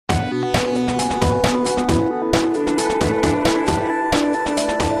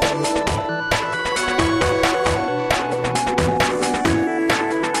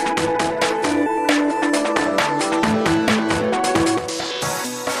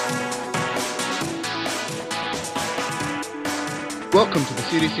Welcome to the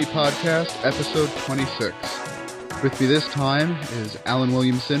CDC Podcast, episode 26. With me this time is Alan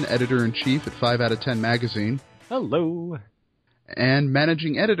Williamson, editor-in-chief at 5 out of 10 magazine. Hello. And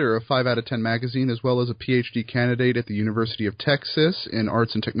managing editor of 5 out of 10 magazine, as well as a PhD candidate at the University of Texas in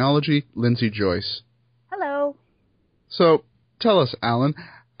Arts and Technology, Lindsay Joyce. Hello. So, tell us, Alan,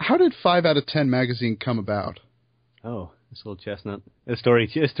 how did 5 out of 10 magazine come about? Oh, this old chestnut. The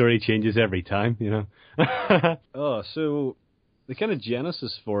story changes every time, you know. So the kind of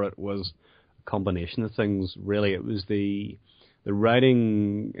genesis for it was a combination of things, really. It was the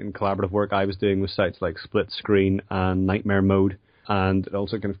writing and collaborative work I was doing with sites like Split Screen and Nightmare Mode, and it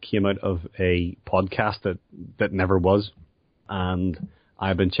also kind of came out of a podcast that never was. And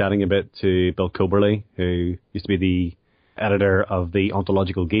I've been chatting a bit to Bill Coberly, who used to be the editor of the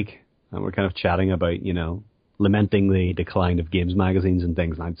Ontological Geek, and we're kind of chatting about, you know, lamenting the decline of games magazines and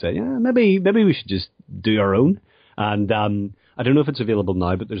things, and I'd say, yeah, maybe we should just do our own. And I don't know if it's available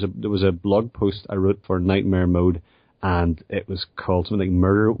now, but there was a blog post I wrote for Nightmare Mode, and it was called something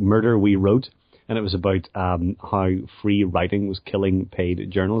like Murder We Wrote, and it was about how free writing was killing paid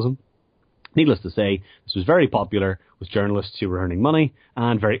journalism. Needless to say, this was very popular with journalists who were earning money,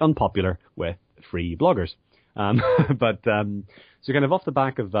 and very unpopular with free bloggers. So kind of off the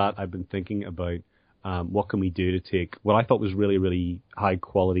back of that, I've been thinking about what can we do to take what I thought was really, really high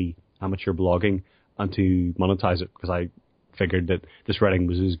quality amateur blogging and to monetize it, because I figured that this writing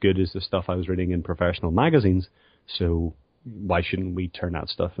was as good as the stuff I was reading in professional magazines. So why shouldn't we turn that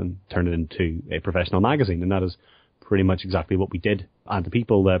stuff and turn it into a professional magazine? And that is pretty much exactly what we did. And the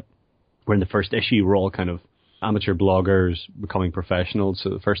people that were in the first issue were all kind of amateur bloggers becoming professionals. So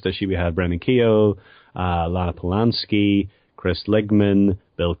the first issue we had Brendan Keogh, Lana Polanski, Chris Ligman,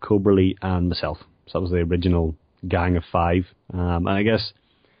 Bill Coberly, and myself. So that was the original gang of 5. And I guess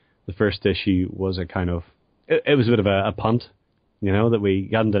the first issue was a kind of, it was a bit of a punt, you know, that we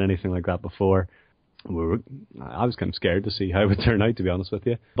hadn't done anything like that before. I was kind of scared to see how it would turn out, to be honest with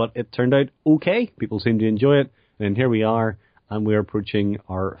you. But it turned out okay. People seemed to enjoy it. And here we are, and we're approaching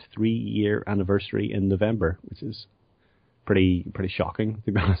our 3-year anniversary in November, which is pretty shocking,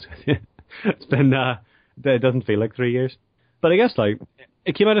 to be honest with you. It's been, it doesn't feel like 3 years. But I guess, like,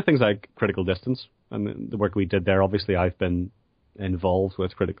 it came out of things like Critical Distance and the work we did there. Obviously, I've been involved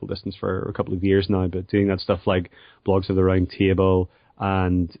with Critical Distance for a couple of years now, but doing that stuff like Blogs of the Round Table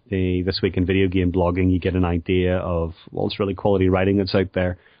and the This Week in Video Game blogging, you get an idea of, well, it's really quality writing that's out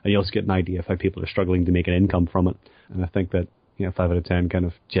there, and you also get an idea of how people are struggling to make an income from it. And I think that, you know, 5 out of 10 kind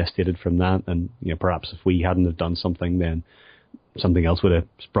of gestated from that, and, you know, perhaps if we hadn't have done something, then something else would have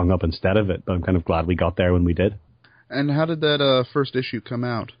sprung up instead of it, but I'm kind of glad we got there when we did. And how did that first issue come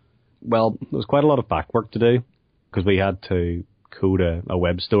out? Well, there was quite a lot of back work to do, because we had to code a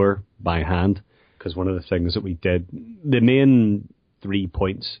web store by hand, because one of the things that we did, the main 3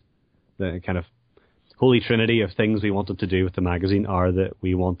 points, the kind of holy trinity of things we wanted to do with the magazine are that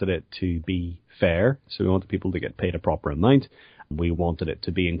we wanted it to be fair, so we wanted people to get paid a proper amount. We wanted it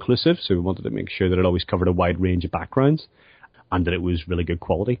to be inclusive, so we wanted to make sure that it always covered a wide range of backgrounds, and that it was really good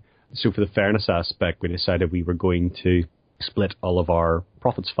quality. So for the fairness aspect, we decided we were going to split all of our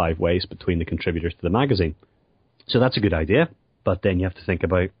profits 5 ways between the contributors to the magazine. So that's a good idea, but then you have to think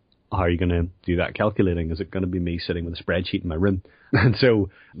about how are you going to do that calculating? Is it going to be me sitting with a spreadsheet in my room? And so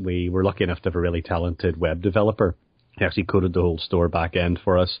we were lucky enough to have a really talented web developer. He actually coded the whole store back end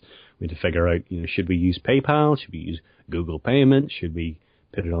for us. We had to figure out, you know, should we use PayPal? Should we use Google Payment? Should we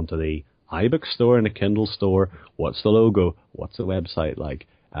put it onto the iBook store and the Kindle store? What's the logo? What's the website like?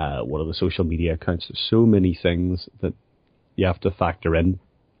 What are the social media accounts? There's so many things that you have to factor in.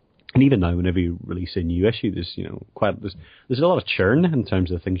 And even now, whenever you release a new issue, there's, you know, there's a lot of churn in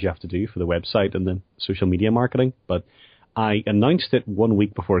terms of the things you have to do for the website and the social media marketing. But I announced it 1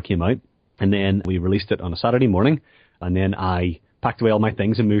 week before it came out, and then we released it on a Saturday morning, and then I packed away all my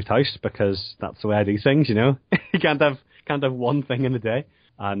things and moved house, because that's the way I do things, you know. You can't have one thing in a day.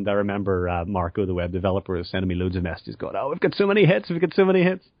 And I remember Marco, the web developer, was sending me loads of messages going, oh, we've got so many hits.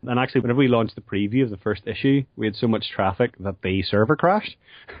 And actually, whenever we launched the preview of the first issue, we had so much traffic that the server crashed.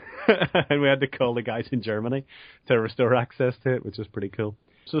 And we had to call the guys in Germany to restore access to it, which was pretty cool.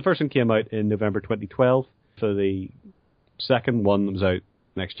 So the first one came out in November 2012. So the second one was out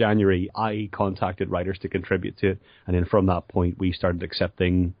next January. I contacted writers to contribute to it. And then from that point, we started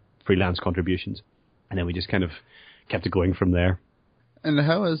accepting freelance contributions. And then we just kind of kept it going from there. And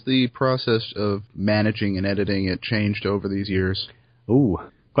how has the process of managing and editing it changed over these years? Oh,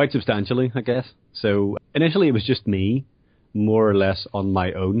 quite substantially, I guess. So initially it was just me, more or less on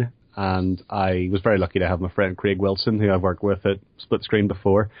my own. And I was very lucky to have my friend Craig Wilson, who I've worked with at Split Screen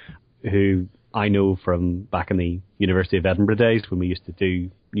before, who I know from back in the University of Edinburgh days when we used to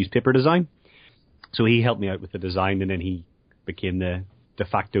do newspaper design. So he helped me out with the design, and then he became the de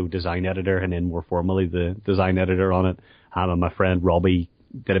facto design editor, and then more formally the design editor on it. And my friend Robbie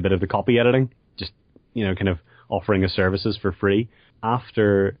did a bit of the copy editing, just, kind of offering his services for free.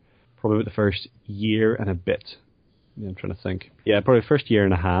 After probably the first year and a bit, I'm trying to think. Yeah, probably the first year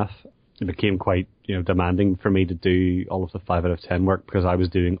and a half, it became quite, demanding for me to do all of the 5 out of 10 work, because I was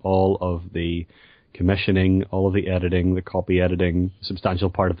doing all of the commissioning, all of the editing, the copy editing, substantial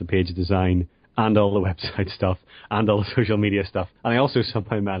part of the page design, and all the website stuff, and all the social media stuff. And I also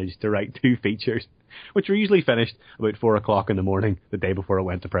somehow managed to write 2 features, which were usually finished about 4 o'clock in the morning, the day before it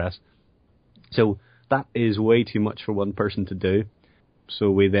went to press. So that is way too much for one person to do.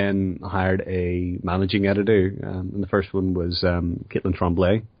 So we then hired a managing editor, and the first one was Caitlin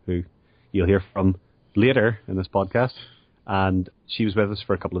Tremblay, who you'll hear from later in this podcast. And she was with us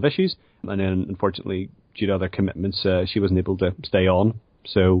for a couple of issues, and then unfortunately, due to other commitments, she wasn't able to stay on.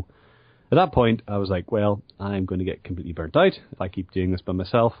 So at that point, I was like, well, I'm going to get completely burnt out if I keep doing this by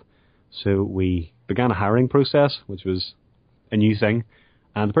myself. So we began a hiring process, which was a new thing.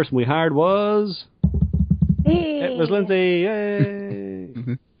 And the person we hired was... Hey. It was Lindsay!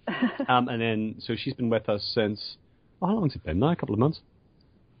 Yay! And then, so she's been with us since... Oh, how long has it been now? A couple of months?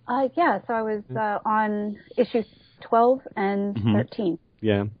 Yeah, so I was on issues 12 and 13.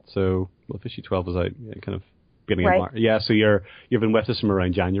 Yeah, so, if issue 12 was out, kind of beginning right. of March. Yeah, so you've been with us from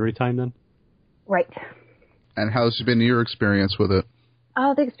around January time then? Right. And how's been your experience with it?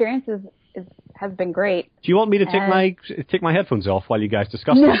 The experience has been great. Do you want me to take my headphones off while you guys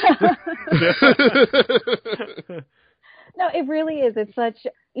discuss this? No, it really is. It's such,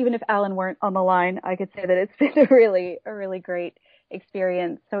 even if Alan weren't on the line, I could say that it's been a really great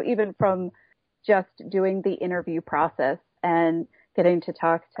experience. So even from just doing the interview process and getting to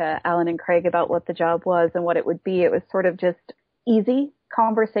talk to Alan and Craig about what the job was and what it would be, it was sort of just easy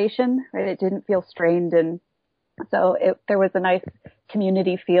conversation, right? It didn't feel strained, and so there was a nice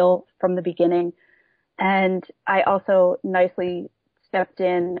community feel from the beginning. And I also nicely stepped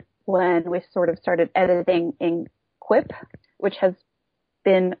in when we sort of started editing in Quip, which has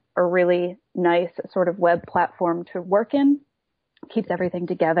been a really nice sort of web platform to work in, keeps everything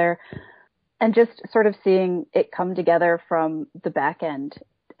together, and just sort of seeing it come together from the back end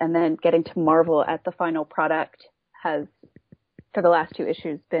and then getting to marvel at the final product has, for the last 2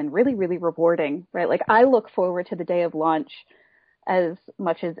 issues, been really, really rewarding, right? Like, I look forward to the day of launch as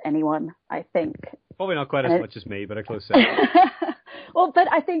much as anyone, I think. Probably not quite as much as me, but a close second. Well,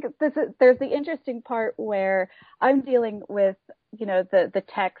 but I think there's the interesting part where I'm dealing with, the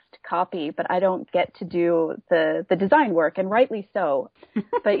text copy, but I don't get to do the design work, and rightly so.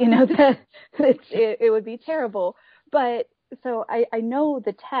 But, it would be terrible. But so I know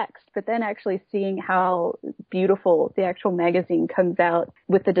the text, but then actually seeing how beautiful the actual magazine comes out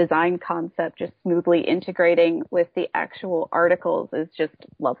with the design concept just smoothly integrating with the actual articles is just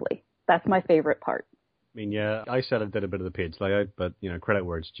lovely. That's my favorite part. I mean, yeah, I said I did a bit of the page layout, but, credit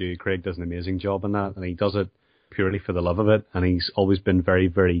where it's due. Craig does an amazing job on that, and he does it purely for the love of it, and he's always been very,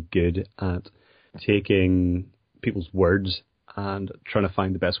 very good at taking people's words and trying to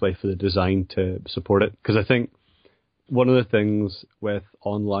find the best way for the design to support it. Because I think one of the things with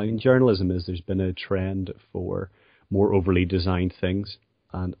online journalism is there's been a trend for more overly designed things,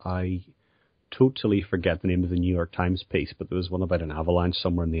 and I totally forget the name of the New York Times piece, but there was one about an avalanche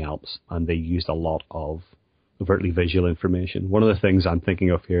somewhere in the Alps, and they used a lot of overtly visual information. One of the things I'm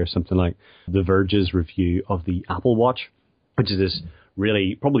thinking of here is something like The Verge's review of the Apple Watch, which is this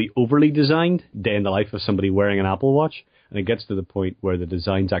really probably overly designed day in the life of somebody wearing an Apple Watch, and it gets to the point where the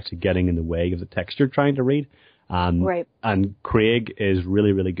design's actually getting in the way of the text you're trying to read. Right. And Craig is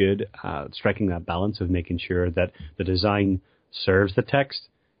really, really good at striking that balance of making sure that the design serves the text,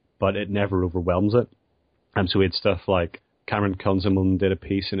 but it never overwhelms it. And so we had stuff like Cameron Kunzelman did a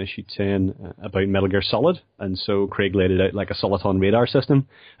piece in issue 10 about Metal Gear Solid, and so Craig laid it out like a Soliton radar system.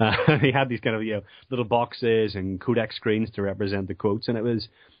 He had these kind of little boxes and codec screens to represent the quotes, and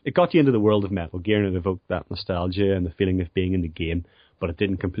it got you into the world of Metal Gear, and it evoked that nostalgia and the feeling of being in the game, but it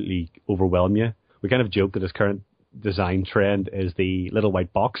didn't completely overwhelm you. We kind of joke that his current design trend is the little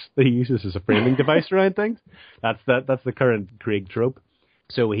white box that he uses as a framing device around things. That's the current Craig trope.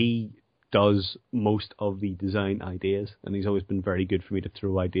 So he does most of the design ideas, and he's always been very good for me to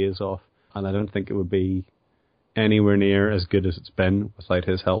throw ideas off, and I don't think it would be anywhere near as good as it's been without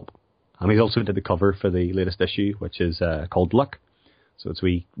his help. And he's also did the cover for the latest issue, which is called Luck. So it's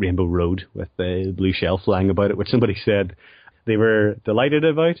wee Rainbow Road with the blue shell flying about it, which somebody said they were delighted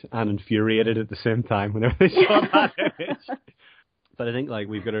about and infuriated at the same time whenever they saw that image. But I think like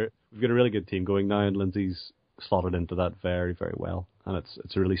we've got a really good team going now, and Lindsay's slotted into that very, very well, and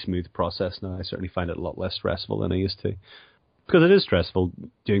it's a really smooth process now. I certainly find it a lot less stressful than I used to, because it is stressful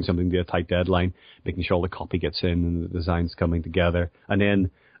doing something to a tight deadline, making sure all the copy gets in and the design's coming together, and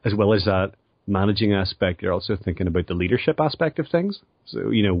then as well as that managing aspect, you're also thinking about the leadership aspect of things. So,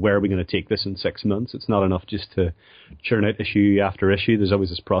 where are we going to take this in 6 months? It's not enough just to churn out issue after issue. There's always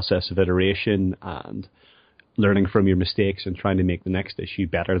this process of iteration and learning from your mistakes and trying to make the next issue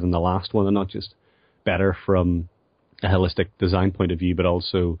better than the last one, and not just better from a holistic design point of view, but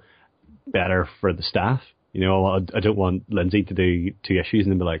also better for the staff. I don't want Lindsay to do 2 issues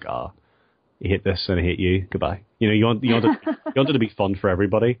and then be like, I hate this and I hate you. Goodbye. You want it to be fun for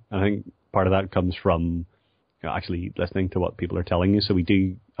everybody. I think part of that comes from actually listening to what people are telling you. So we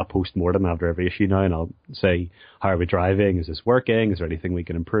do a post-mortem after every issue now, and I'll say, how are we driving? Is this working? Is there anything we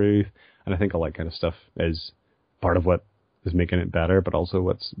can improve? And I think all that kind of stuff is part of what is making it better, but also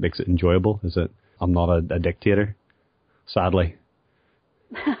what makes it enjoyable is that I'm not a dictator, sadly.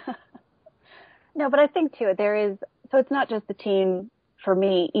 No, but I think too, so it's not just the team for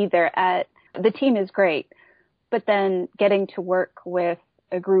me either. The team is great, but then getting to work with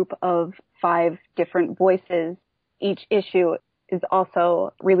a group of 5 different voices each issue is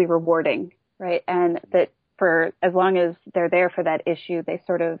also really rewarding, right? And that for as long as they're there for that issue, they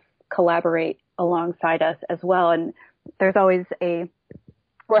sort of collaborate alongside us as well. And there's always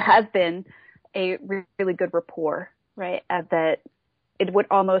has been a really good rapport, right? That it would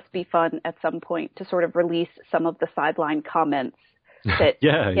almost be fun at some point to sort of release some of the sideline comments that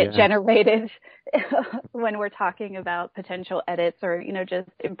get generated when we're talking about potential edits or, just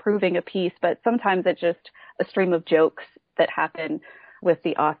improving a piece. But sometimes it's just a stream of jokes that happen with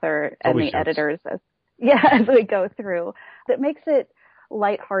the author and the editors as we go through. That makes it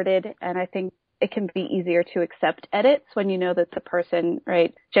lighthearted, and I think it can be easier to accept edits when you know that the person,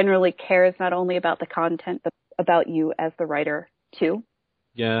 right, generally cares not only about the content, but about you as the writer too.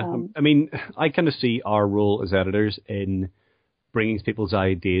 Yeah, I mean, I kind of see our role as editors in bringing people's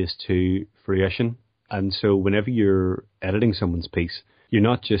ideas to fruition. And so whenever you're editing someone's piece, you're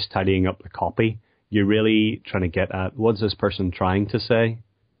not just tidying up the copy. You're really trying to get at, what's this person trying to say?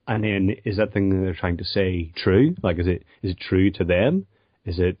 And then, is that thing that they're trying to say true? Like, is it true to them?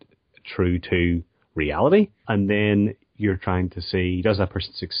 Is it true to reality? And then you're trying to see, does that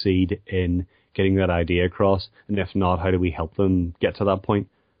person succeed in getting that idea across? And if not, how do we help them get to that point?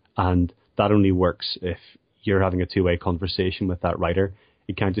 And that only works if you're having a two-way conversation with that writer.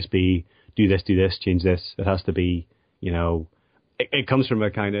 It can't just be, do this, change this. It has to be, it comes from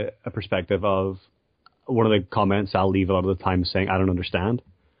a kind of a perspective of, one of the comments I'll leave a lot of the time saying, I don't understand.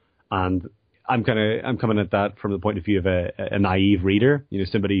 And I'm coming at that from the point of view of a naive reader,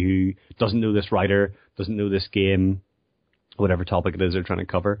 somebody who doesn't know this writer, doesn't know this game, whatever topic it is they're trying to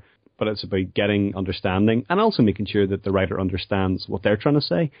cover. But it's about getting understanding and also making sure that the writer understands what they're trying to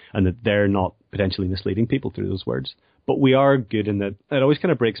say and that they're not potentially misleading people through those words. But we are good in that. It always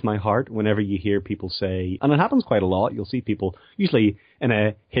kind of breaks my heart whenever you hear people say, and it happens quite a lot, you'll see people, usually in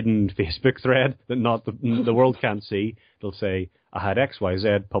a hidden Facebook thread that not the world can't see, they'll say, I had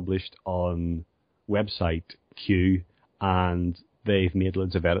XYZ published on website Q and they've made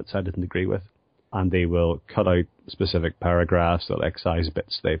loads of edits I didn't agree with. And they will cut out specific paragraphs, they'll excise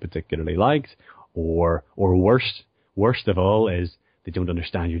bits they particularly liked, or worst of all is they don't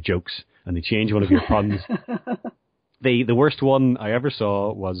understand your jokes and they change one of your puns. The worst one I ever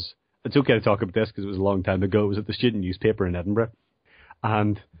saw was, it's okay to talk about this because it was a long time ago, it was at the student newspaper in Edinburgh.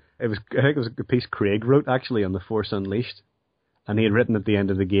 And I think it was a piece Craig wrote actually on The Force Unleashed. And he had written at the end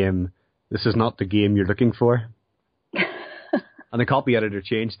of the game, this is not the game you're looking for. And the copy editor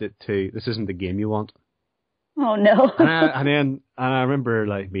changed it to, this isn't the game you want. Oh, no. and I remember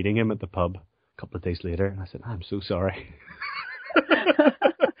like meeting him at the pub a couple of days later, and I said, I'm so sorry.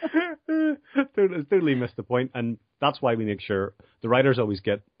 Totally missed the point, and that's why we make sure the writers always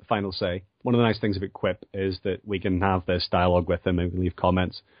get the final say. One of the nice things about Quip is that we can have this dialogue with them and we can leave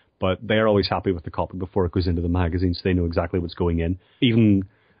comments, but they're always happy with the copy before it goes into the magazine, so they know exactly what's going in. Even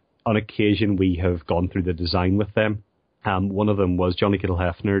on occasion, we have gone through the design with them. One of them was Johnny Kittle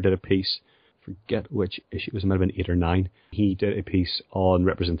Hefner did a piece, forget which issue, it might have been 8 or 9. He did a piece on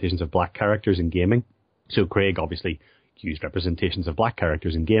representations of black characters in gaming. So Craig obviously used representations of black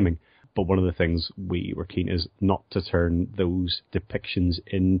characters in gaming, but one of the things we were keen is not to turn those depictions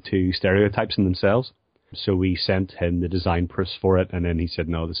into stereotypes in themselves. So we sent him the design proofs for it, and then he said,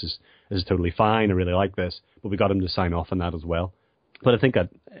 no, this is totally fine, I really like this, but we got him to sign off on that as well. But I think that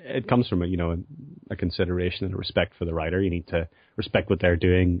it comes from a consideration and a respect for the writer. You need to respect what they're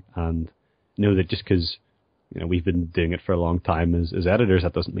doing and know that just because we've been doing it for a long time as editors.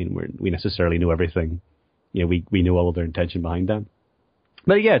 That doesn't mean we necessarily know everything. We know all of their intention behind that.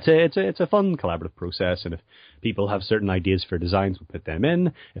 But yeah, it's a fun collaborative process, and if people have certain ideas for designs, we'll put them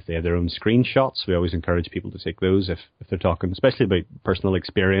in. If they have their own screenshots, we always encourage people to take those if they're talking, especially about personal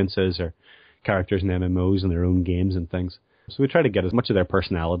experiences or characters in MMOs and their own games and things. So we try to get as much of their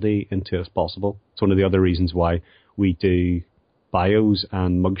personality into it as possible. It's one of the other reasons why we do bios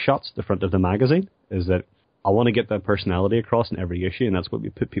and mugshots at the front of the magazine, is that I want to get that personality across in every issue, and that's why we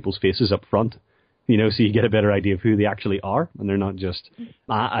put people's faces up front. So you get a better idea of who they actually are, and they're not just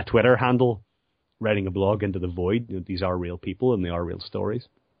a Twitter handle writing a blog into the void. These are real people, and they are real stories.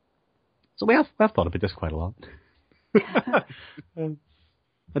 So we have thought about this quite a lot. I don't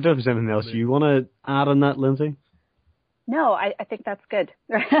know if there's anything else you want to add on that, Lindsay? No, I think that's good.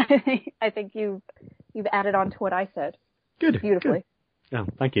 I think you've added on to what I said. Good. Beautifully. Good. Yeah,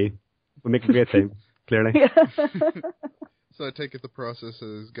 thank you. We make a great team, clearly. So I take it the process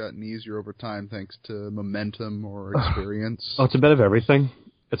has gotten easier over time thanks to momentum or experience? Oh, it's a bit of everything.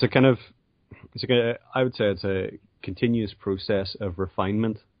 I would say it's a continuous process of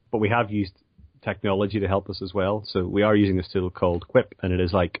refinement, but we have used technology to help us as well. So we are using this tool called Quip, and it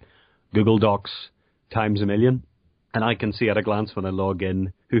is like Google Docs times a million. And I can see at a glance when I log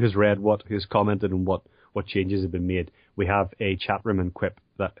in who has read what, who's commented, and what changes have been made. We have a chat room in Quip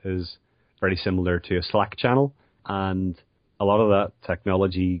that is very similar to a Slack channel, and a lot of that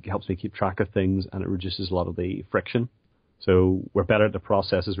technology helps me keep track of things, and it reduces a lot of the friction. So we're better at the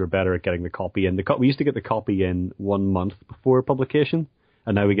processes, we're better at getting the copy in. We used to get the copy in 1 month before publication,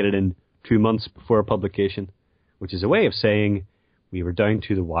 and now we get it in 2 months before publication, which is a way of saying we were down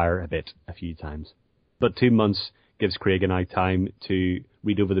to the wire a few times. But 2 months gives Craig and I time to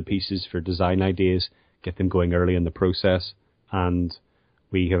read over the pieces for design ideas, get them going early in the process, and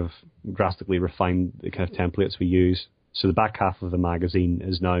we have drastically refined the kind of templates we use. So the back half of the magazine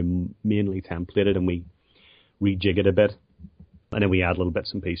is now mainly templated, and we rejig it a bit, and then we add little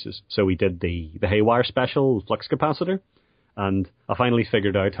bits and pieces. So we did the Haywire special flux capacitor, and I finally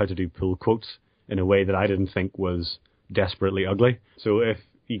figured out how to do pull quotes in a way that I didn't think was desperately ugly. So if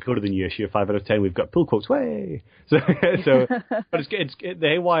you go to the new issue of 5 out of 10, we've got pull quotes, way. But the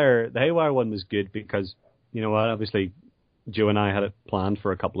Haywire one was good because, you know what, obviously Joe and I had it planned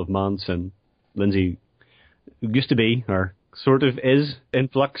for a couple of months, and Lindsay used to be, or sort of is, in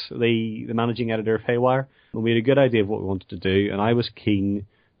Flux, the managing editor of Haywire. And we had a good idea of what we wanted to do, and I was keen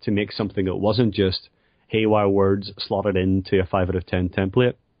to make something that wasn't just Haywire words slotted into a 5 out of 10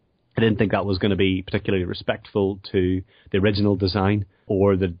 template. I didn't think that was going to be particularly respectful to the original design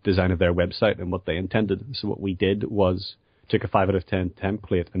or the design of their website and what they intended. So what we did was took a 5 out of 10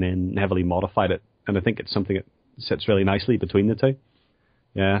 template and then heavily modified it. And I think it's something that sits really nicely between the two.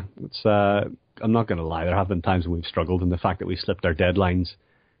 Yeah, I'm not going to lie. There have been times when we've struggled, and the fact that we slipped our deadlines,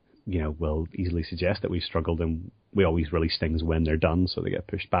 will easily suggest that we've struggled, and we always release things when they're done, so they get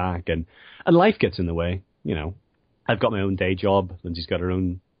pushed back, and life gets in the way. I've got my own day job. Lindsay's got her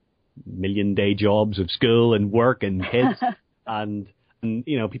own million day jobs of school and work and kids, and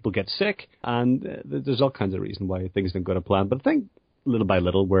people get sick, and there's all kinds of reasons why things don't go to plan. But I think little by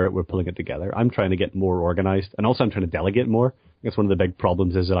little we're pulling it together. I'm trying to get more organized, and also I'm trying to delegate more. I guess one of the big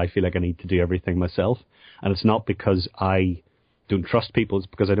problems is that I feel like I need to do everything myself, and it's not because I don't trust people, it's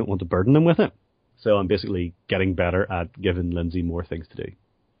because I don't want to burden them with it. So I'm basically getting better at giving Lindsay more things to do.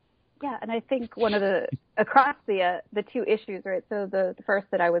 Yeah, and I think one of across the two issues, right? So the first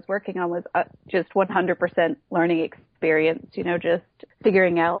that I was working on was just 100% learning experience, just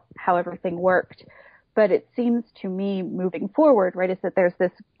figuring out how everything worked. But it seems to me moving forward, right, is that there's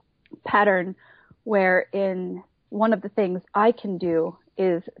this pattern wherein one of the things I can do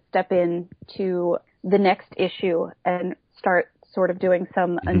is step in to the next issue and start sort of doing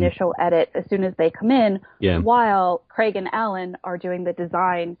some initial edit as soon as they come in, while Craig and Alan are doing the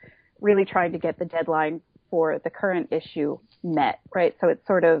design, really trying to get the deadline for the current issue met, right? So it's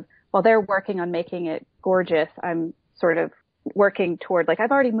sort of, while they're working on making it gorgeous, I'm sort of working toward,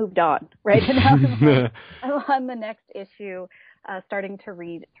 I've already moved on, right? And now I'm on the next issue, starting to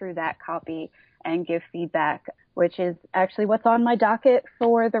read through that copy and give feedback, which is actually what's on my docket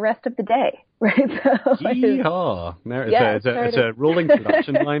for the rest of the day, right? So Yeehaw! It's a rolling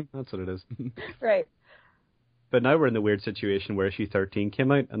production line. That's what it is. Right. But now we're in the weird situation where issue 13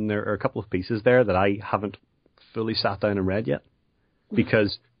 came out, and there are a couple of pieces there that I haven't fully sat down and read yet,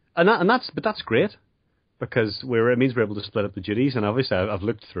 because that's great, because it means we're able to split up the duties. And obviously I've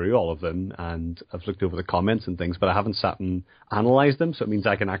looked through all of them, and I've looked over the comments and things, but I haven't sat and analysed them, so it means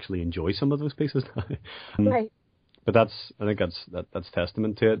I can actually enjoy some of those pieces now. Right. But I think that's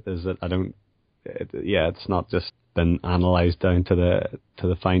testament to it, is that I don't it's not just been analysed down to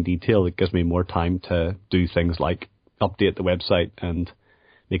the fine detail. It gives me more time to do things like update the website and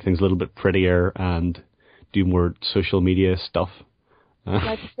make things a little bit prettier and do more social media stuff.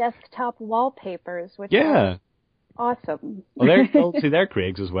 Like desktop wallpapers, which are awesome. Well, they're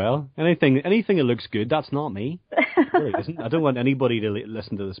Craig's as well. Anything that looks good, that's not me. It really isn't. I don't want anybody to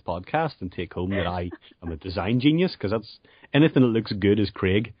listen to this podcast and take home that I am a design genius, because that's anything that looks good is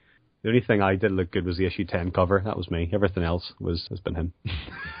Craig. The only thing I did look good was the issue 10 cover. That was me. Everything else has been him.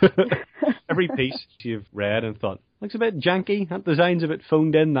 Every piece you've read and thought, looks a bit janky, that design's a bit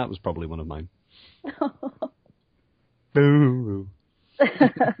phoned in, that was probably one of mine. Boo.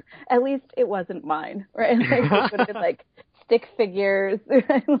 At least it wasn't mine, right? Like, it would have been like stick figures.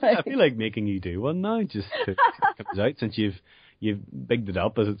 I feel like making you do one now, just to comes out, since you've bigged it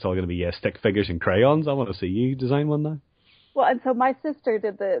up as it's all going to be stick figures and crayons. I want to see you design one now. Well, and so my sister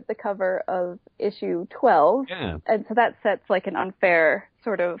did the cover of issue 12, and so that sets like an unfair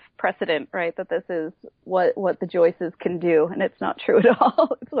sort of precedent, right? That this is what the Joyces can do, and it's not true at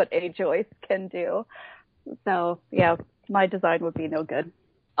all. It's what a Joyce can do. So yeah, my design would be no good.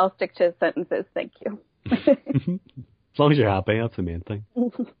 I'll stick to sentences, thank you. As long as you're happy, that's the main thing.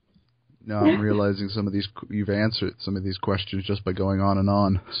 No, I'm realizing you've answered some of these questions just by going on and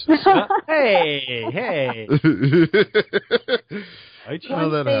on. Hey!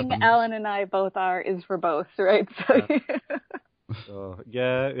 One thing Alan and I both are is verbose, right? So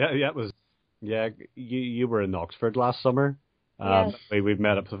it was. Yeah, you were in Oxford last summer. Yes. We've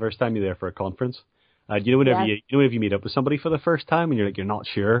met up for the first time. You're there for a conference. Whenever you meet up with somebody for the first time and you're not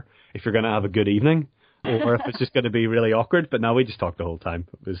sure if you're going to have a good evening or if it's just going to be really awkward. But now we just talked the whole time.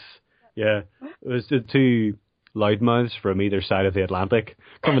 It was the two loudmouths from either side of the Atlantic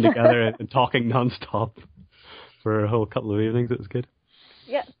coming together and talking non-stop for a whole couple of evenings. It was good.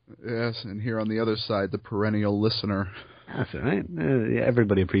 Yeah. Yes, and here on the other side, the perennial listener. That's all right.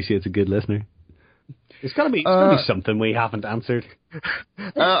 Everybody appreciates a good listener. It's got to be something we haven't answered.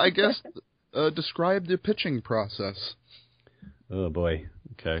 I guess describe the pitching process. Oh boy.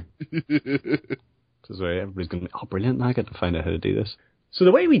 Okay. This is where everybody's going to be, brilliant, I get to find out how to do this. So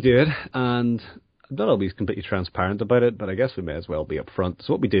the way we do it, and I'm not always completely transparent about it, but I guess we may as well be upfront.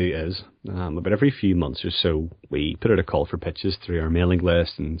 So what we do is, about every few months or so, we put out a call for pitches through our mailing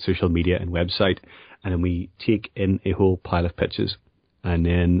list and social media and website, and then we take in a whole pile of pitches. And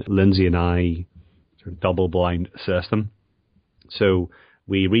then Lindsay and I sort of double-blind assess them. So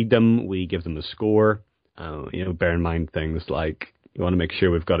we read them, we give them a score, bear in mind things like we want to make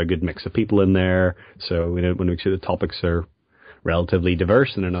sure we've got a good mix of people in there, so we want to make sure the topics are relatively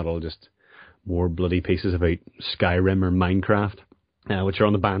diverse and they're not all just more bloody pieces about Skyrim or Minecraft, which are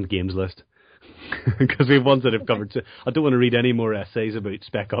on the banned games list. Because we have ones that have covered. I don't want to read any more essays about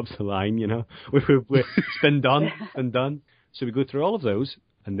Spec Ops The Line, it's been done. So we go through all of those,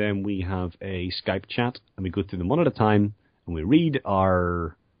 and then we have a Skype chat, and we go through them one at a time, and we read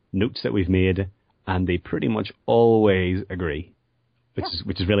our notes that we've made, and they pretty much always agree,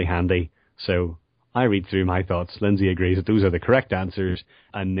 which is really handy. So I read through my thoughts, Lindsay agrees that those are the correct answers,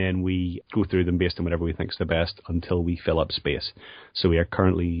 and then we go through them based on whatever we think is the best until we fill up space. So we are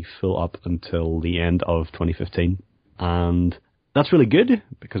currently full up until the end of 2015, and that's really good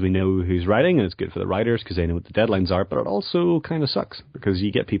because we know who's writing, and it's good for the writers because they know what the deadlines are, but it also kind of sucks because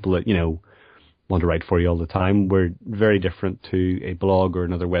you get people that, want to write for you all the time. We're very different to a blog or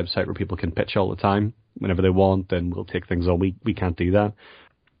another website where people can pitch all the time whenever they want, and we'll take things on. We can't do that.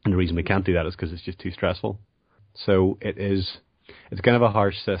 And the reason we can't do that is because it's just too stressful. So it's kind of a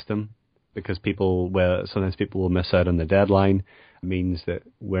harsh system because sometimes people will miss out on the deadline. It means that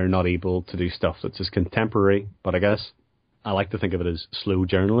we're not able to do stuff that's just contemporary. But I guess I like to think of it as slow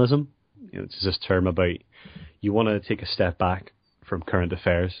journalism. It's this term about you want to take a step back from current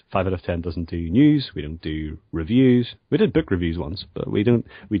affairs. 5 out of 10 doesn't do news. We don't do reviews. We did book reviews once, but we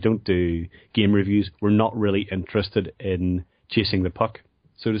don't do game reviews. We're not really interested in chasing the puck,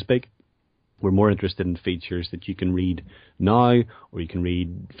 so to speak. We're more interested in features that you can read now, or you can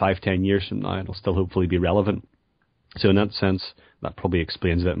read 5-10 years from now, and it'll still hopefully be relevant. So in that sense, that probably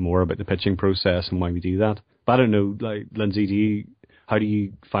explains a bit more about the pitching process and why we do that. But I don't know, like Lindsay, how do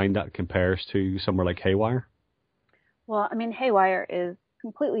you find that compares to somewhere like Haywire? Well, I mean, Haywire is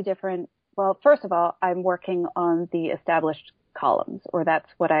completely different. Well, first of all, I'm working on the established columns, or that's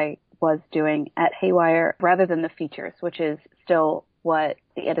what I was doing at Haywire, rather than the features, which is still what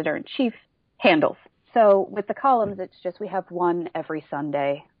the editor-in-chief handles. So with the columns, it's just we have one every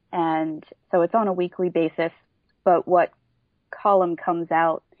Sunday, and so it's on a weekly basis, but what column comes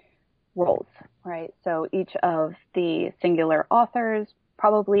out rolls, right? So each of the singular authors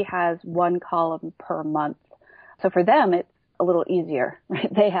probably has one column per month. So for them, it's a little easier,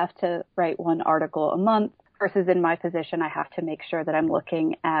 right? They have to write one article a month versus in my position, I have to make sure that I'm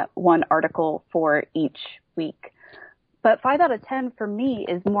looking at one article for each week. But 5 out of 10 for me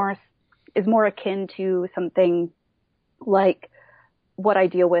is more akin to something like what I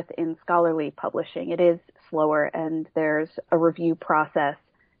deal with in scholarly publishing. It is slower and there's a review process.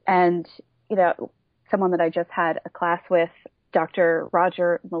 And, you know, someone that I just had a class with, Dr.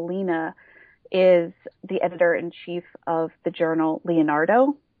 Roger Molina, is the editor-in-chief of the journal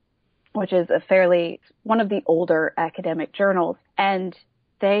Leonardo, which is one of the older academic journals. And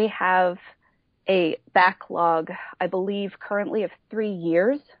they have a backlog, I believe, currently of 3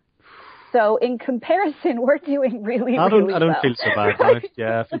 years. So in comparison, we're doing really well. I don't feel so bad. Right?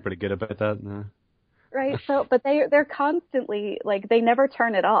 Yeah, I feel pretty good about that. No. Right. So, but they're constantly, like, they never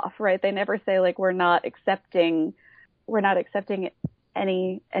turn it off, right? They never say, like, we're not accepting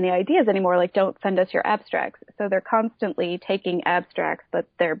any ideas anymore. Like, don't send us your abstracts. So they're constantly taking abstracts, but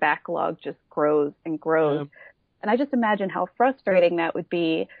their backlog just grows and grows. Yeah. And I just imagine how frustrating that would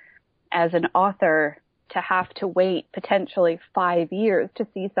be as an author to have to wait potentially 5 years to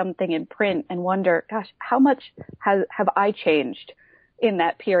see something in print and wonder, gosh, how much have I changed in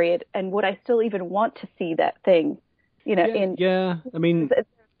that period? And would I still even want to see that thing? You know, yeah. I mean,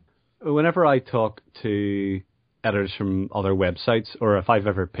 whenever I talk to editors from other websites, or if I've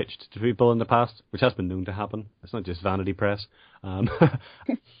ever pitched to people in the past, which has been known to happen, it's not just Vanity Press,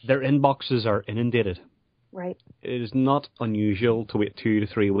 their inboxes are inundated. Right. It is not unusual to wait 2 to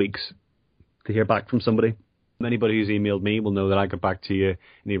 3 weeks to hear back from somebody. Anybody who's emailed me will know that I get back to you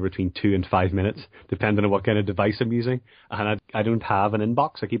in between 2 and 5 minutes, depending on what kind of device I'm using. And I don't have an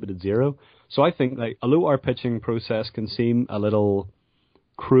inbox. I keep it at 0. So I think, like, although our pitching process can seem a little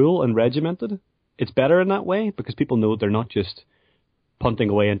cruel and regimented, it's better in that way because people know they're not just punting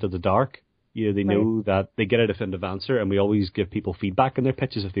away into the dark. You know, they know that they get a definitive answer, and we always give people feedback in their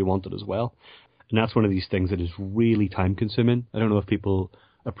pitches if they want it as well. And that's one of these things that is really time consuming. I don't know if people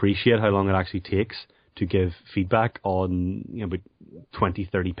appreciate how long it actually takes to give feedback on, you know, about 20,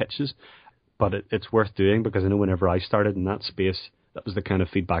 30 pitches. But it's worth doing because I know whenever I started in that space, that was the kind of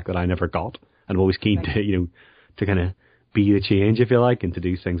feedback that I never got. And I'm always keen to, you know, to kind of be the change, if you like, and to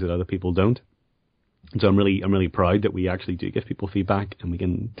do things that other people don't. And so I'm really proud that we actually do give people feedback and we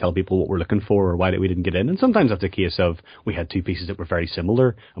can tell people what we're looking for or why we didn't get in. And sometimes that's a case of we had 2 pieces that were very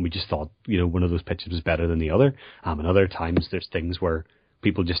similar and we just thought, you know, one of those pitches was better than the other. And other times there's things where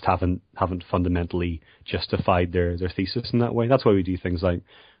people just haven't fundamentally justified their thesis in that way. That's why we do things like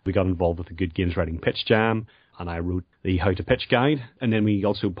we got involved with the Good Games Writing Pitch Jam, and I wrote the How to Pitch Guide. And then we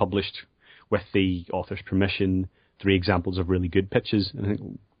also published, with the author's permission, 3 examples of really good pitches. And I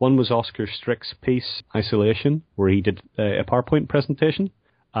think one was Oscar Strick's piece, Isolation, where he did a PowerPoint presentation.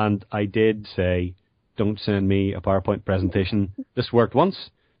 And I did say, don't send me a PowerPoint presentation. This worked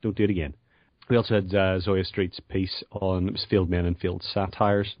once, don't do it again. We also had Zoya Street's piece on, it was Field Men and Field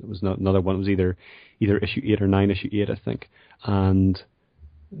Satires. It was another one. It was either issue 8 or 9, issue 8, I think. And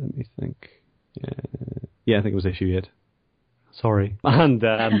let me think. Yeah, I think it was issue 8. Sorry. And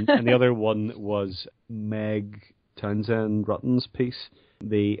the other one was Meg Townsend Rutten's piece,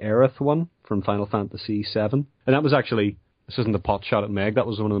 the Aerith one from Final Fantasy VII. And that was actually, this isn't a pot shot at Meg, that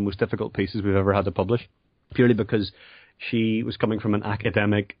was one of the most difficult pieces we've ever had to publish, purely because she was coming from an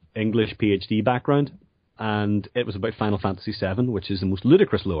academic English PhD background, and it was about Final Fantasy VII, which is the most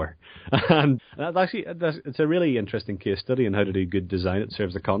ludicrous lore. And it's a really interesting case study on how to do good design that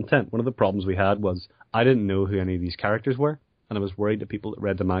serves the content. One of the problems we had was I didn't know who any of these characters were, and I was worried that people that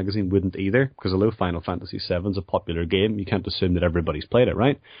read the magazine wouldn't either, because although Final Fantasy VII is a popular game, you can't assume that everybody's played it,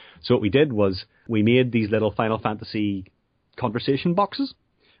 right? So what we did was we made these little Final Fantasy conversation boxes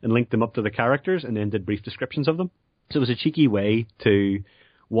and linked them up to the characters and then did brief descriptions of them. So it was a cheeky way to,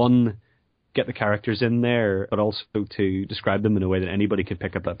 one, get the characters in there, but also to describe them in a way that anybody could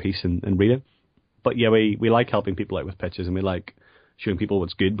pick up that piece and read it. But yeah, we like helping people out with pitches, and we like showing people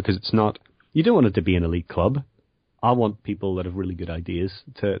what's good, because it's not, you don't want it to be an elite club. I want people that have really good ideas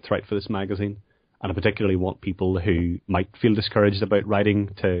to write for this magazine. And I particularly want people who might feel discouraged about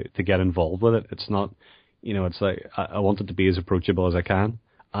writing to get involved with it. It's not, you know, it's like, I want it to be as approachable as I can.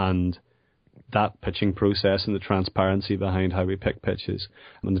 And that pitching process and the transparency behind how we pick pitches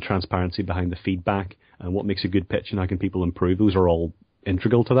and the transparency behind the feedback and what makes a good pitch and how can people improve, those are all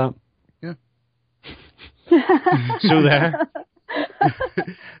integral to that. Yeah. So there.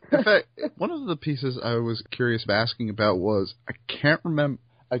 In fact, one of the pieces I was curious of asking about was, I can't remember,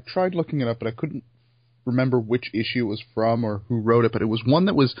 I tried looking it up, but I couldn't remember which issue it was from or who wrote it, but it was one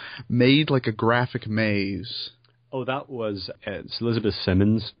that was made like a graphic maze. Oh, that was it's Elizabeth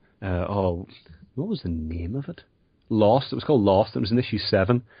Simmons. What was the name of it? Lost. It was called Lost. It was in issue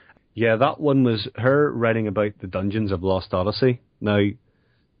 7. Yeah, that one was her writing about the dungeons of Lost Odyssey. Now,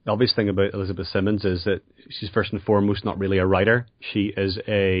 the obvious thing about Elizabeth Simmons is that she's first and foremost not really a writer. She is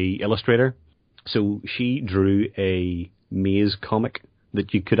a illustrator. So she drew a maze comic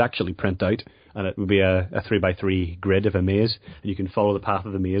that you could actually print out, and it would be a 3x3 grid of a maze, and you can follow the path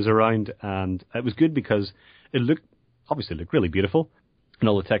of the maze around. And it was good because it obviously looked really beautiful, and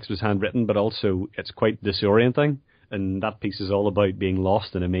all the text was handwritten, but also it's quite disorienting. And that piece is all about being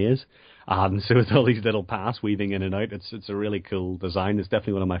lost in a maze. And so with all these little paths weaving in and out, it's a really cool design. It's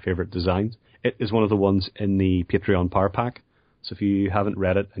definitely one of my favorite designs. It is one of the ones in the Patreon Power Pack. So if you haven't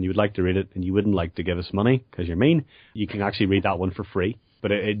read it and you would like to read it and you wouldn't like to give us money because you're mean, you can actually read that one for free.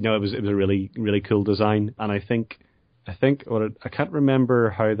 But it was a really, really cool design. And I think I can't remember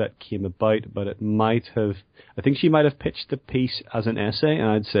how that came about, but I think she might have pitched the piece as an essay, and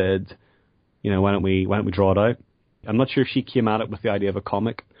I'd said, why don't we draw it out? I'm not sure if she came at it with the idea of a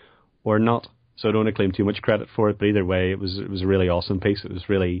comic or not, so I don't want to claim too much credit for it. But either way, it was a really awesome piece. It was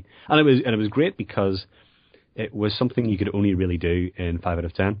really, and it was great because it was something you could only really do in 5 out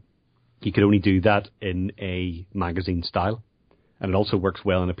of 10. You could only do that in a magazine style, and it also works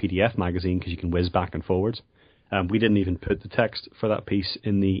well in a PDF magazine because you can whiz back and forwards. We didn't even put the text for that piece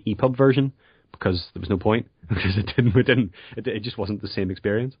in the EPUB version because there was no point because it just wasn't the same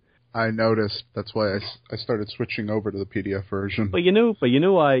experience. I noticed. That's why I started switching over to the PDF version. But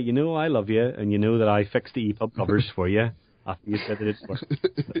I love you, and you know that I fixed the EPUB covers for you after you said that it worked.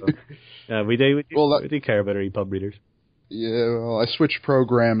 So, we do care about our EPUB readers. Yeah, well, I switched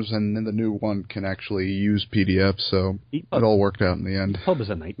programs, and then the new one can actually use PDF, so it all worked out in the end. EPUB is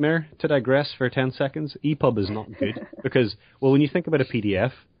a nightmare. To digress for 10 seconds, EPUB is not good because, well, when you think about a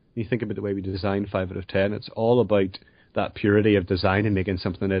PDF, you think about the way we design 5 out of 10, it's all about that purity of design and making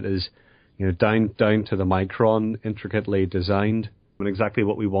something that is, down to the micron, intricately designed, and exactly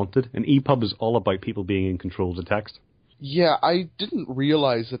what we wanted. And EPUB is all about people being in control of the text. Yeah, I didn't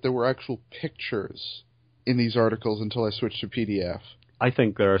realize that there were actual pictures in these articles until I switched to PDF. I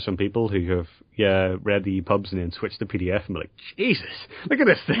think there are some people who have read the EPUBs and then switched to PDF and be like, Jesus, look at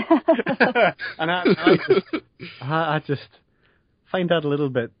this thing. And I just find that a little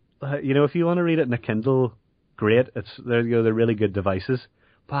bit, if you want to read it in a Kindle, great. They're really good devices.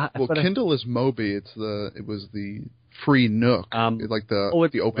 But Kindle is Mobi. It was the free Nook,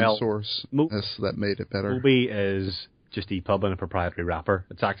 the open source that made it better. Mobi is just EPUB and a proprietary wrapper.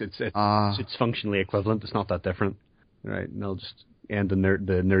 It's functionally equivalent. It's not that different, right? And I'll just end the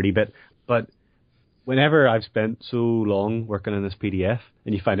nerdy bit. But whenever I've spent so long working on this PDF,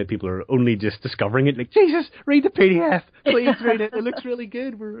 and you find that people are only just discovering it, like, Jesus, read the PDF, please read it. It looks really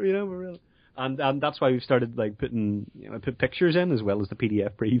good. We're real. And that's why we've started put pictures in as well as the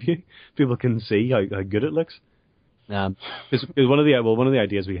PDF preview. People can see how good it looks. Because one of the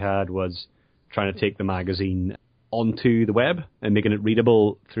ideas we had was trying to take the magazine onto the web and making it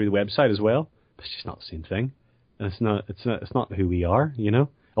readable through the website as well. But it's just not the same thing, and it's not who we are.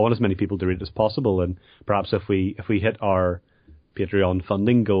 I want as many people to read it as possible, and perhaps if we hit our Patreon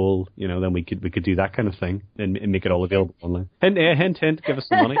funding goal, then we could do that kind of thing and make it all available online. Hint, give us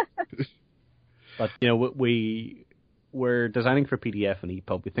some money. But, we're designing for PDF and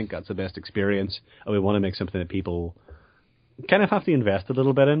EPUB. We think that's the best experience, and we want to make something that people kind of have to invest a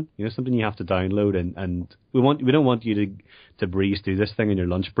little bit in. Something you have to download, and we don't want you to breeze through this thing in your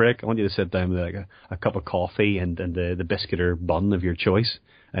lunch break. I want you to sit down with a cup of coffee and the biscuit or bun of your choice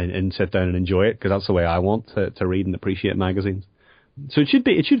and sit down and enjoy it, because that's the way I want to read and appreciate magazines. So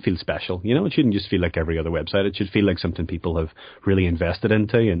it should feel special. It shouldn't just feel like every other website. It should feel like something people have really invested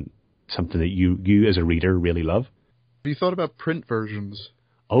into and something that you as a reader really love. Have you thought about print versions?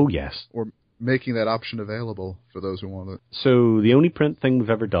 Oh, yes. Or making that option available for those who want it? So the only print thing we've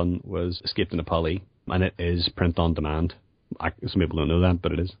ever done was Escape to Nepali, and it is print on demand. Some people don't know that,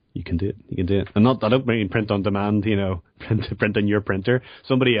 but it is. You can do it. And I don't mean print on demand, print on your printer.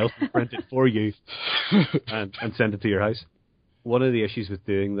 Somebody else will print it for you and send it to your house. One of the issues with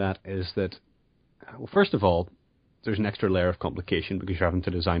doing that is that, well, first of all, there's an extra layer of complication because you're having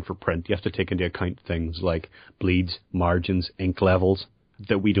to design for print. You have to take into account things like bleeds, margins, ink levels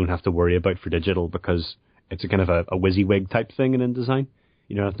that we don't have to worry about for digital because it's a kind of a WYSIWYG type thing in InDesign.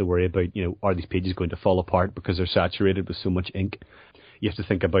 You don't have to worry about, are these pages going to fall apart because they're saturated with so much ink? You have to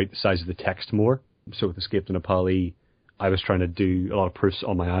think about the size of the text more. So with Escape to Nepali, I was trying to do a lot of proofs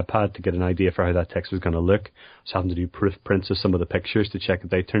on my iPad to get an idea for how that text was going to look. I was having to do proof prints of some of the pictures to check that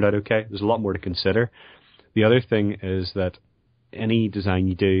they turned out okay. There's a lot more to consider. The other thing is that any design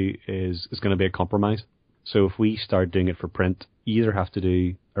you do is going to be a compromise. So if we start doing it for print, you either have to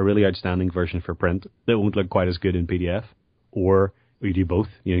do a really outstanding version for print that won't look quite as good in PDF, or we do both.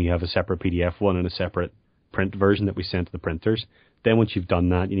 You have a separate PDF one and a separate print version that we send to the printers. Then once you've done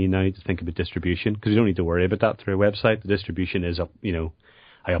that, you need to think about distribution, because you don't need to worry about that through a website. The distribution is up,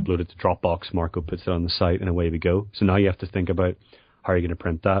 I upload it to Dropbox, Marco puts it on the site, and away we go. So now you have to think about how are you going to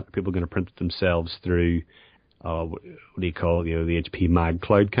print that? Are people going to print it themselves through, what do you call it, the HP Mag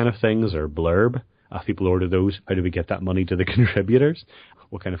Cloud kind of things, or Blurb? If people order those, how do we get that money to the contributors?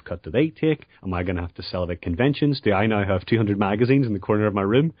 What kind of cut do they take? Am I going to have to sell it at conventions? Do I now have 200 magazines in the corner of my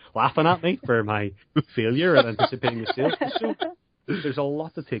room laughing at me for my failure at anticipating the sales? So there's a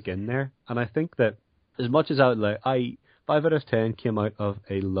lot to take in there. And I think that as much as 5 out of 10 came out of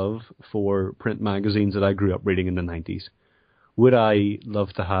a love for print magazines that I grew up reading in the 90s. Would I love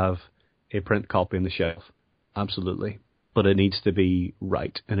to have a print copy on the shelf? Absolutely. But it needs to be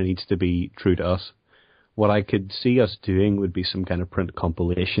right, and it needs to be true to us. What I could see us doing would be some kind of print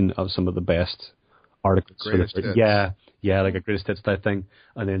compilation of some of the best articles. Greatest hits. Yeah, like a greatest hits type thing.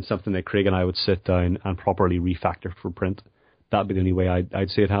 And then something that Craig and I would sit down and properly refactor for print. That'd be the only way I'd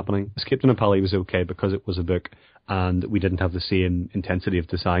see it happening. Skipton and Pally was okay because it was a book and we didn't have the same intensity of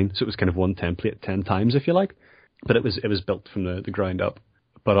design. So it was kind of one template 10 times, if you like. But it was built from the ground up.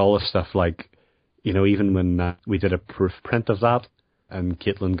 But all the stuff like, even when we did a proof print of that, and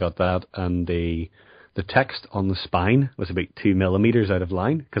Caitlin got that, and the text on the spine was about 2 millimeters out of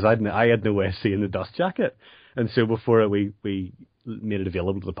line, because I had no way of seeing the dust jacket. And so before we made it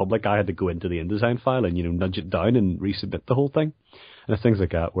available to the public, I had to go into the InDesign file and, nudge it down and resubmit the whole thing. And things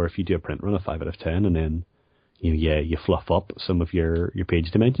like that, where if you do a print run of 5 out of 10 and then, you fluff up some of your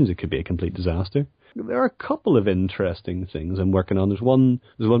page dimensions, it could be a complete disaster. There are a couple of interesting things I'm working on. There's one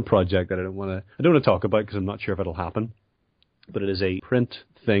project that I don't want to talk about because I'm not sure if it'll happen, but it is a print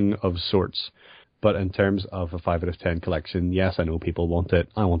thing of sorts. But in terms of a 5 out of 10 collection, yes, I know people want it.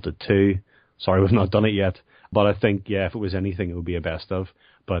 I want it too. Sorry, we've not done it yet. But I think, if it was anything, it would be a best of.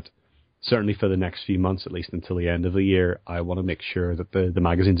 But certainly for the next few months, at least until the end of the year, I want to make sure that the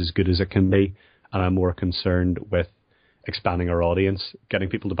magazine's as good as it can be. And I'm more concerned with expanding our audience, getting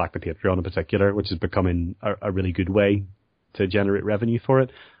people to back the Patreon in particular, which is becoming a really good way to generate revenue for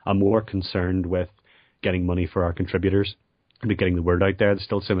it. I'm more concerned with getting money for our contributors and getting the word out there. There's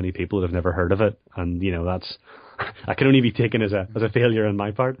still so many people that have never heard of it. And, that's, I can only be taken as a failure on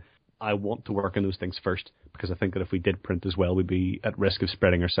my part. I want to work on those things first, because I think that if we did print as well, we'd be at risk of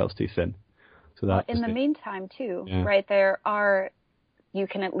spreading ourselves too thin. So that in the meantime, too, right, you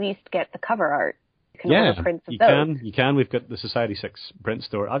can at least get the cover art. You can order prints of those. You can. We've got the Society 6 print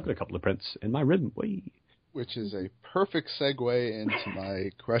store. I've got a couple of prints in my room. Which is a perfect segue into my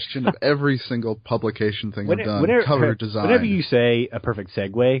question of every single publication thing I've done, cover design. Whenever you say a perfect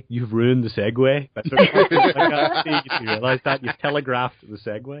segue, you've ruined the segue. That's what you realize that. You've telegraphed the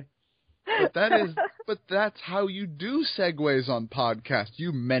segue. But that's how you do segues on podcasts.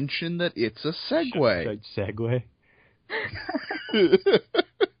 You mention that it's a segue. Segue.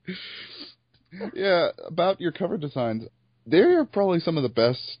 Yeah, about your cover designs, they're probably some of the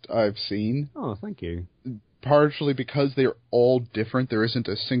best I've seen. Oh, thank you. Partially because they're all different. There isn't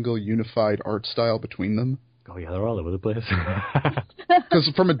a single unified art style between them. Oh yeah, they're all over the place.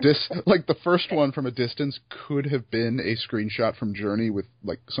 Because from the first one from a distance could have been a screenshot from Journey with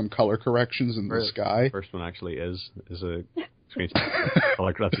some color corrections in the sky. The first one actually is a screenshot.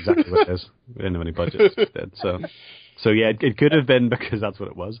 Color. That's exactly what it is. We didn't have any budget. So yeah, it could have been because that's what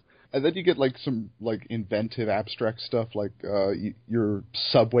it was. And then you get some inventive abstract stuff like your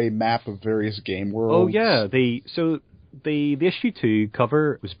subway map of various game worlds. Oh yeah, the issue 2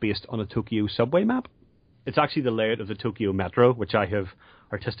 cover was based on a Tokyo subway map. It's actually the layout of the Tokyo Metro, which I have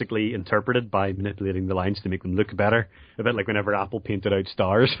artistically interpreted by manipulating the lines to make them look better. A bit like whenever Apple painted out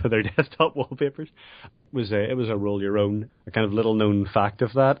stars for their desktop wallpapers. It was a roll your own. A kind of little known fact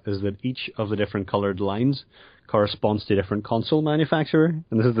of that is that each of the different coloured lines corresponds to a different console manufacturer.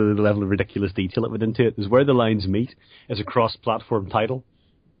 And this is the level of ridiculous detail that went into it. Is where the lines meet is a cross-platform title.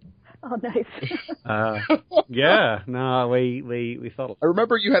 Oh, nice. We thought. I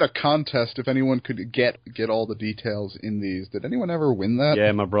remember you had a contest if anyone could get all the details in these. Did anyone ever win that?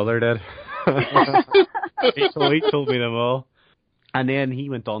 Yeah, my brother did. he told me them all. And then he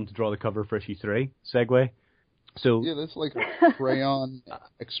went on to draw the cover for issue 3, Segway. So yeah, that's like a crayon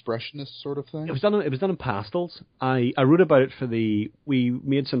expressionist sort of thing. It was done in pastels. I wrote about it we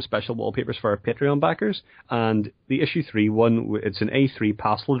made some special wallpapers for our Patreon backers, and the issue 3 one, it's an A3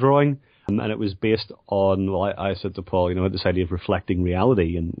 pastel drawing, and it was based on, I said to Paul, this idea of reflecting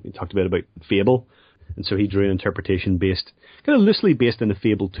reality, and we talked a bit about Fable, and so he drew an interpretation kind of loosely based in the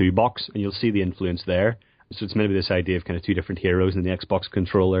Fable 2 box, and you'll see the influence there. So it's maybe this idea of kind of two different heroes in the Xbox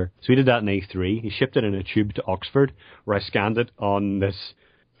controller. So we did that in A3. He shipped it in a tube to Oxford, where I scanned it on this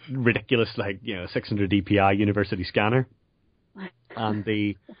ridiculous, 600 DPI university scanner. And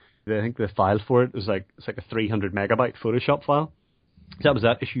I think the file for it was it's like a 300 megabyte Photoshop file. So that was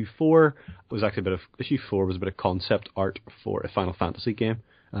that. Issue 4 was actually a bit of concept art for a Final Fantasy game.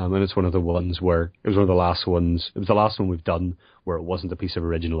 And it's one of the ones where, it was one of the last ones, it was the last one we've done where it wasn't a piece of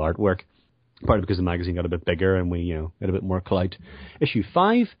original artwork. Partly because the magazine got a bit bigger and we, had a bit more clout. Issue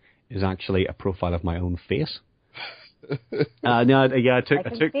 5 is actually a profile of my own face. I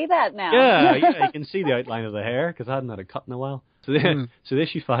can see that now. Yeah, you can see the outline of the hair because I hadn't had a cut in a while. So the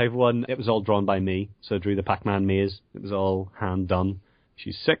issue 5 one, it was all drawn by me. So I drew the Pac-Man maze. It was all hand done.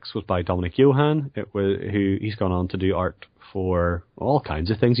 Issue 6 was by Dominic Johan. He's gone on to do art for all kinds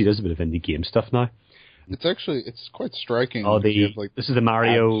of things. He does a bit of indie game stuff now. It's quite striking. Oh, this is the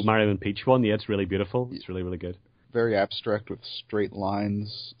Mario and Peach one. Yeah, it's really beautiful. It's really, really good. Very abstract with straight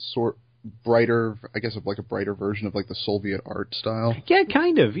lines, brighter, I guess, like a brighter version of like the Soviet art style. Yeah,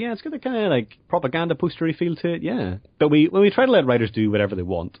 kind of. Yeah, it's got a kind of like propaganda postery feel to it. Yeah, but when we try to let writers do whatever they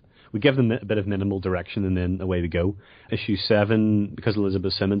want, we give them a bit of minimal direction and then away we go. Issue 7, because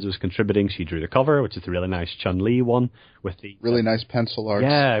Elizabeth Simmons was contributing, she drew the cover, which is the really nice Chun-Li one with the really nice pencil art.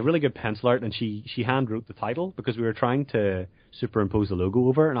 Yeah, really good pencil art, and she hand wrote the title because we were trying to superimpose the logo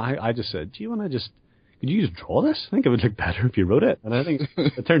over, and I just said, "Do you want to could you just draw this? I think it would look better if you wrote it." And I think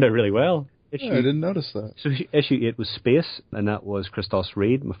it turned out really well. I didn't notice that. So issue 8 was Space, and that was Christos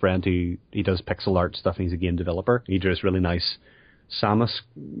Reid, my friend he does pixel art stuff, and he's a game developer. He drew this really nice Samus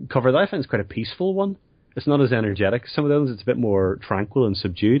cover that I find is quite a peaceful one. It's not as energetic as some of those. It's a bit more tranquil and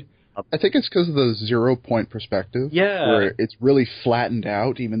subdued. I think it's because of the 0-point perspective. Yeah. Where it's really flattened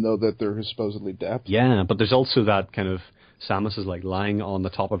out, even though that there is supposedly depth. Yeah, but there's also that kind of Samus is like lying on the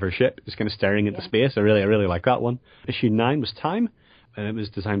top of her ship, just kind of staring into space. I really like that one. Issue 9 was Time, and it was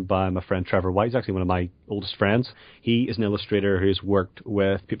designed by my friend Trevor White. He's actually one of my oldest friends. He is an illustrator who's worked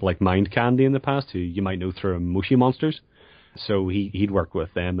with people like Mind Candy in the past, who you might know through Moshi Monsters. So he'd worked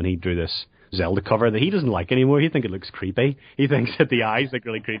with them, and he drew this Zelda cover that he doesn't like anymore. He thinks it looks creepy. He thinks that the eyes look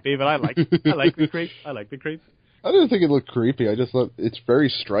really creepy, but I like the creep. I like the creep. I didn't think it looked creepy. I just thought it's very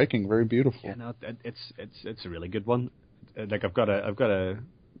striking, very beautiful. Yeah, no, it's a really good one. Like I'm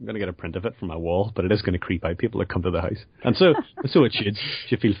gonna get a print of it from my wall, but it is going to creep out people that come to the house, and so it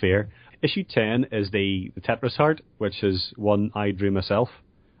should feel fair. Issue 10 is the Tetris heart, which is one I drew myself.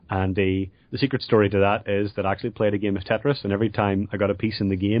 And the secret story to that is that I actually played a game of Tetris, and every time I got a piece in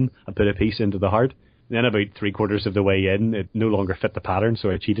the game, I put a piece into the heart. And then about 3/4 of the way in, it no longer fit the pattern,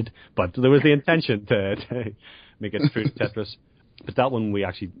 so I cheated. But there was the intention to make it through Tetris. But that one we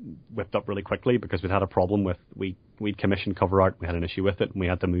actually whipped up really quickly because we'd had a problem with, we'd commissioned cover art, we had an issue with it, and we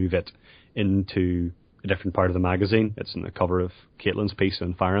had to move it into a different part of the magazine. It's in the cover of Caitlin's piece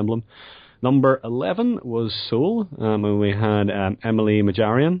in Fire Emblem. Number 11 was Soul, and we had Emily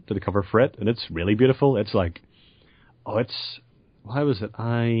Majarian to the cover for it, and it's really beautiful. It's like, why was it?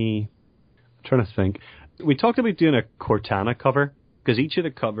 I'm trying to think. We talked about doing a Cortana cover, because each of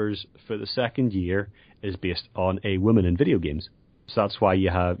the covers for the second year is based on a woman in video games. So that's why you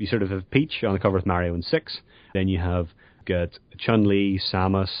sort of have Peach on the cover with Mario and 6, then you have got Chun-Li,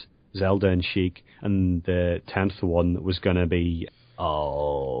 Samus, Zelda and Sheik, and the 10th one was going to be,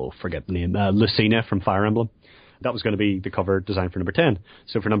 forget the name, Lucina from Fire Emblem. That was going to be the cover design for number 10.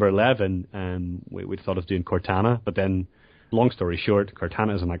 So for number 11, we thought of doing Cortana, but then, long story short,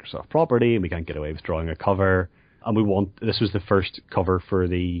 Cortana is a Microsoft property, and we can't get away with drawing a cover, and this was the first cover for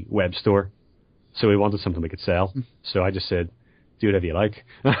the web store, so we wanted something we could sell. So I just said, do whatever you like,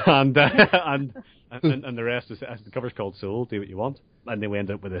 and the rest is, as the cover's called Soul, do what you want. And then we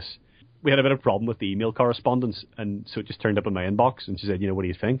ended up with this. We had a bit of a problem with the email correspondence, and so it just turned up in my inbox, and she said, what do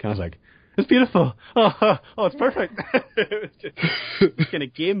you think? And I was like, it's beautiful. Oh, it's perfect. It was just kind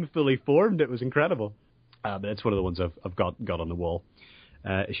of game fully formed. It was incredible. But it's one of the ones I've got on the wall.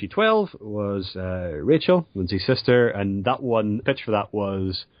 Issue 12 was Rachel, Lindsay's sister, and that one, the pitch for that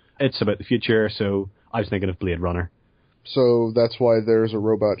was, it's about the future, so I was thinking of Blade Runner. So that's why there's a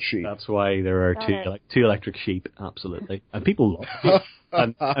robot sheep. That's why there are two electric sheep, absolutely. And people loved it.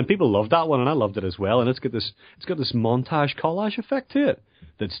 and people loved that one, and I loved it as well. And it's got this montage collage effect to it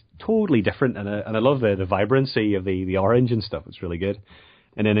that's totally different, and I love the vibrancy of the orange and stuff. It's really good.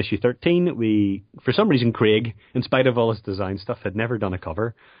 And then issue 13, for some reason, Craig, in spite of all his design stuff, had never done a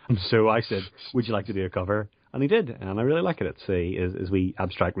cover. So I said, would you like to do a cover? And he did, and I really like it. It's a we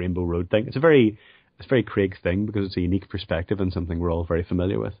abstract Rainbow Road thing. It's very Craig's thing because it's a unique perspective and something we're all very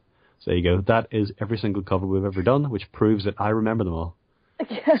familiar with. So there you go. That is every single cover we've ever done, which proves that I remember them all.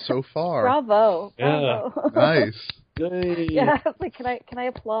 so far. Bravo. Yeah. Nice. Yeah, like can I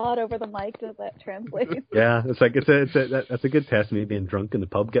applaud over the mic? Does that translate? Yeah, it's that's a good test of me being drunk in the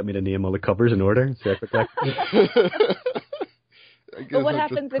pub. Get me to name all the covers in order. See if But what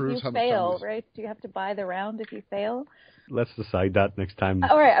happens if you fail, right? Do you have to buy the round if you fail? Let's decide that next time.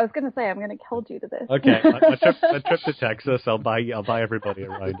 All right, I was going to say I'm going to hold you to this. Okay, a trip to Texas. I'll buy everybody a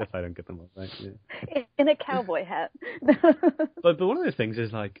round if I don't get them all right. Yeah. In a cowboy hat. But one of the things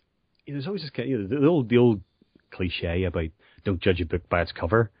is like, there's always this the old cliche about don't judge a book by its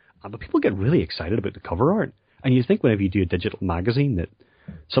cover, but people get really excited about the cover art, and you think whenever you do a digital magazine that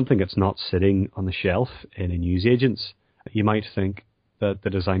something that's not sitting on the shelf in a newsagent's, you might think that the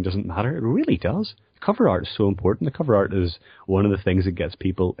design doesn't matter. It really does. The cover art is so important. The cover art is one of the things that gets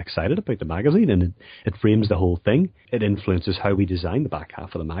people excited about the magazine, and it frames the whole thing. It influences how we design the back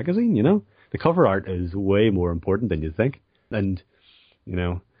half of the magazine, you know? The cover art is way more important than you think. And, you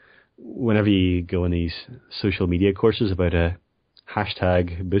know, whenever you go on these social media courses about a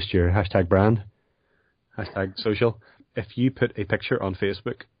hashtag, boost your hashtag brand, hashtag social, if you put a picture on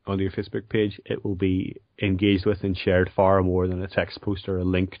Facebook, on your Facebook page, it will be engaged with and shared far more than a text post or a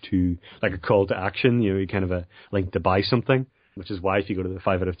link to, like a call to action, you know, kind of a link to buy something, which is why if you go to the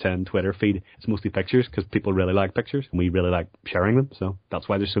 5 out of 10 Twitter feed, it's mostly pictures, because people really like pictures, and we really like sharing them, so that's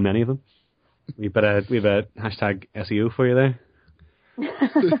why there's so many of them. We have a hashtag SEO for you there.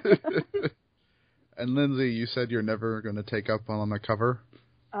 And Lindsay, you said you're never going to take up on the cover?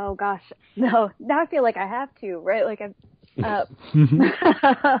 Oh gosh, no. Now I feel like I have to, right? Like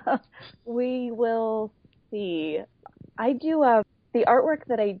we will see. I do the artwork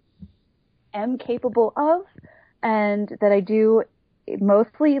that I am capable of, and that I do, it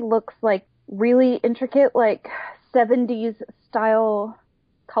mostly looks like really intricate, like 70s style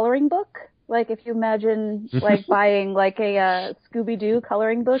coloring book. Like if you imagine like buying like a Scooby-Doo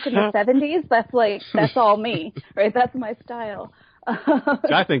coloring book in the 70s, that's all me, right? That's my style.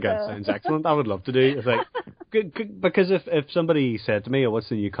 I think that sounds excellent. I would love to do. It's like, because if somebody said to me, "Oh, what's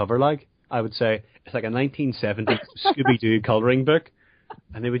the new cover like?" I would say it's like a 1970s Scooby-Doo coloring book,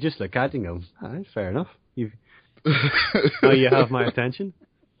 and they would just look at it and go, "All right, fair enough. Now you have my attention."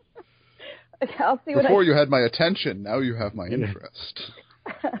 Okay, I'll see Before you had my attention, now you have my interest.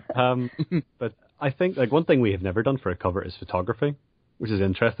 But I think like one thing we have never done for a cover is photography, which is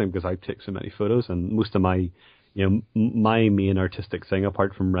interesting because I take so many photos, and most of my, you know, my main artistic thing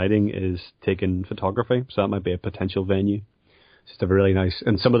apart from writing is taking photography, so that might be a potential venue. It's just a really nice,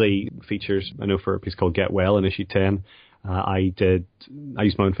 and some of the features I know for a piece called Get Well in issue 10, I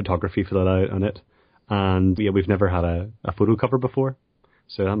used my own photography for that out on it, and yeah, we've never had a photo cover before,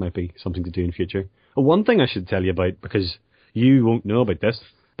 so that might be something to do in future. One thing I should tell you about, because you won't know about this,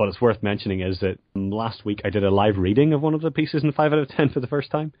 but it's worth mentioning, is that last week I did a live reading of one of the pieces in 5 out of 10 for the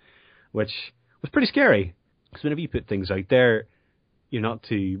first time, which was pretty scary. Because whenever you put things out there, you're not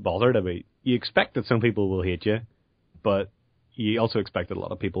too bothered about it. You expect that some people will hate you, but you also expect that a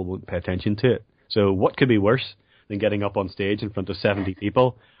lot of people won't pay attention to it. So what could be worse than getting up on stage in front of 70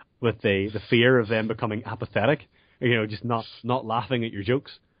 people with the fear of them becoming apathetic, or, you know, just not laughing at your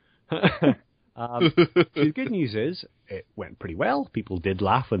jokes? The good news is it went pretty well. People did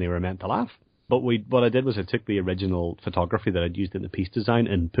laugh when they were meant to laugh. But what I did was I took the original photography that I'd used in the piece design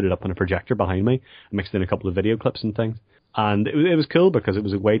and put it up on a projector behind me, mixed in a couple of video clips and things. And it was cool because it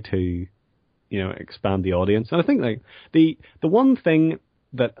was a way to, you know, expand the audience. And I think like the one thing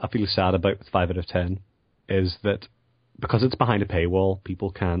that I feel sad about with 5 out of 10 is that because it's behind a paywall,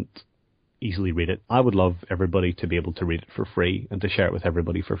 people can't easily read it. I would love everybody to be able to read it for free and to share it with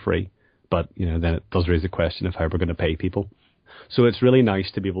everybody for free. But, you know, then it does raise the question of how we're going to pay people. So it's really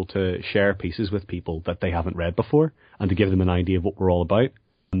nice to be able to share pieces with people that they haven't read before and to give them an idea of what we're all about.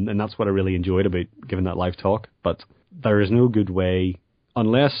 And that's what I really enjoyed about giving that live talk. But there is no good way,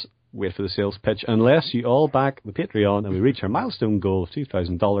 unless, wait for the sales pitch, unless you all back the Patreon and we reach our milestone goal of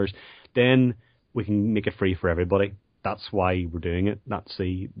 $2,000, then we can make it free for everybody. That's why we're doing it. That's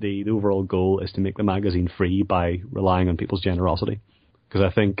the overall goal, is to make the magazine free by relying on people's generosity.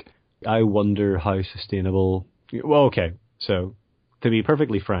 Because I wonder how sustainable... Well, okay, so to be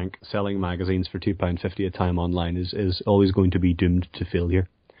perfectly frank, selling magazines for £2.50 a time online is always going to be doomed to failure.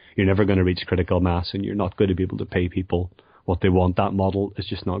 You're never going to reach critical mass, and you're not going to be able to pay people what they want. That model is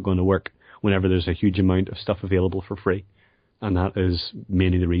just not going to work whenever there's a huge amount of stuff available for free. And that is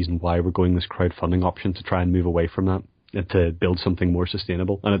mainly the reason why we're going this crowdfunding option, to try and move away from that and to build something more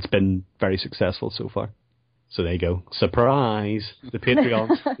sustainable. And it's been very successful so far. So there you go. Surprise! The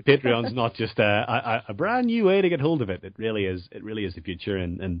Patreon's not just a brand new way to get hold of it. It really is the future,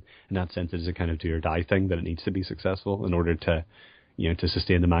 and in that sense, it is a kind of do or die thing that it needs to be successful in order to, to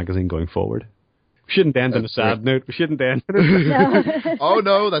sustain the magazine going forward. We shouldn't end on a sad note. We shouldn't end. No. Oh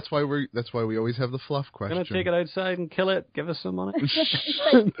no, that's why we always have the fluff question. Gonna take it outside and kill it. Give us some money.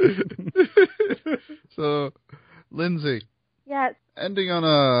 So, Lindsay. Yes. Ending on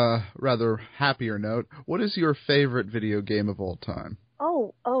a rather happier note, what is your favorite video game of all time?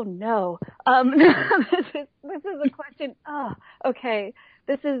 Oh no. This is a question. Oh, okay.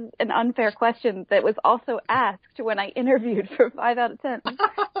 This is an unfair question that was also asked when I interviewed for 5 out of 10.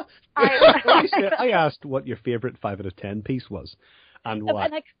 I asked what your favorite 5 out of 10 piece was, and why.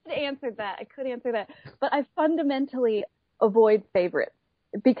 And I could answer that. But I fundamentally avoid favorites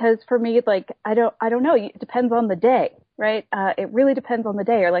because for me, like I don't know. It depends on the day, right? It really depends on the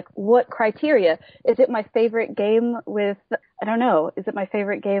day, or like what criteria. Is it my favorite game with? I don't know. Is it my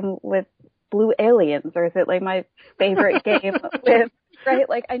favorite game with blue aliens, or is it like my favorite game with? Right,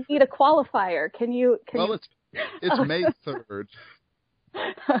 like I need a qualifier. Can you? It's May 3rd.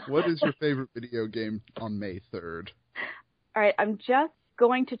 What is your favorite video game on May 3rd? All right, I'm just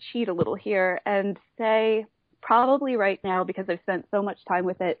going to cheat a little here and say probably right now because I've spent so much time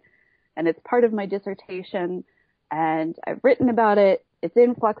with it, and it's part of my dissertation, and I've written about it. It's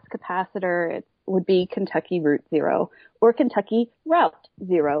in flux capacitor. It would be Kentucky Route Zero or Kentucky Route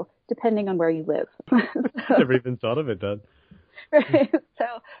Zero, depending on where you live. Never even thought of it, Dad. Right.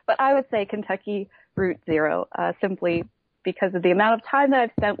 But I would say Kentucky Route Zero, simply because of the amount of time that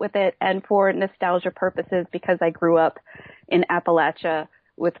I've spent with it and for nostalgia purposes because I grew up in Appalachia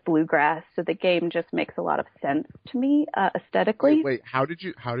with bluegrass. So the game just makes a lot of sense to me, aesthetically. Wait, how did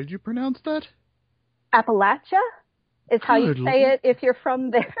you pronounce that? Appalachia is how you say it if you're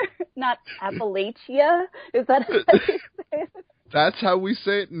from there, not Appalachia. Is that how you say it? That's how we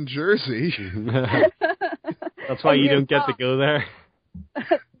say it in Jersey. That's why you don't get to go there.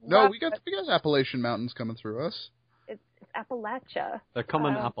 No, we got Appalachian Mountains coming through us. It's Appalachia. They're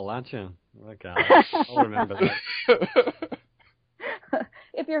coming Appalachia. Okay, I'll remember that.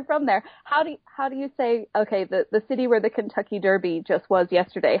 If you're from there, how do you say the city where the Kentucky Derby just was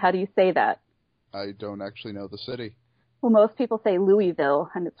yesterday? How do you say that? I don't actually know the city. Well, most people say Louisville,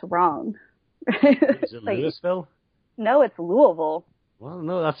 and it's wrong. Is it Louisville? No, it's Louisville. Well,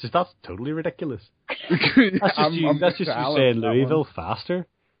 no, that's totally ridiculous. That's just you saying Louisville faster.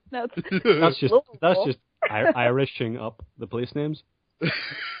 No, that's just Irishing up the place names.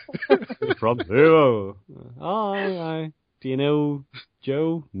 From Louisville. Oh, aye. Do you know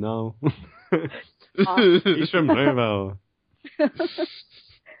Joe? No. He's from Louisville.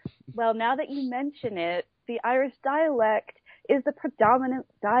 Well, now that you mention it, the Irish dialect is the predominant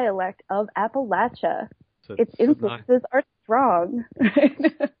dialect of Appalachia. Its influences are strong.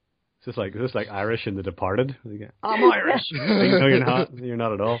 Is this like Irish in The Departed? I'm Irish. No, you're not. You're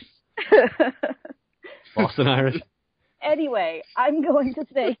not at all. Boston Irish. Anyway, I'm going to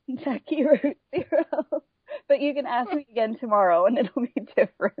say Kentucky Route Zero, but you can ask me again tomorrow, and it'll be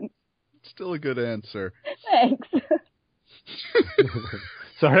different. Still a good answer. Thanks.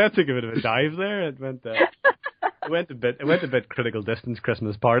 Sorry, I took a bit of a dive there. It went a bit critical distance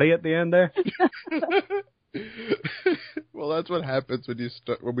Christmas party at the end there. Well, that's what happens when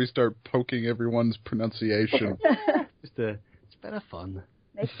we start poking everyone's pronunciation. It's a bit of fun.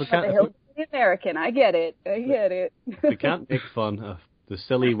 Makes fun of the American. I get it. We can't make fun of the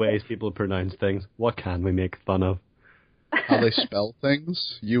silly ways people pronounce things. What can we make fun of? How they spell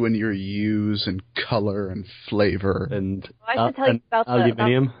things. You and your U's and color and flavor. And I should tell you about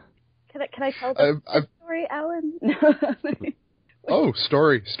aluminium. Can I tell the story, Alan? Oh,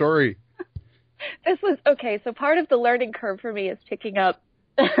 story. This was, okay, so part of the learning curve for me is picking up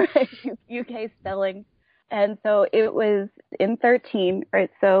UK spelling. And so it was in 13, right?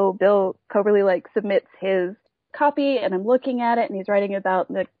 So Bill Coberly submits his copy and I'm looking at it and he's writing about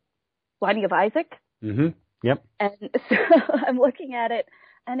the Binding of Isaac. Mm-hmm. Yep. And so I'm looking at it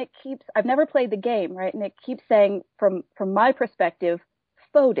and I've never played the game, right? And it keeps saying from my perspective,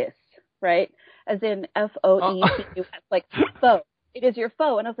 FODUS, right? As in FOECUS, like foe. It is your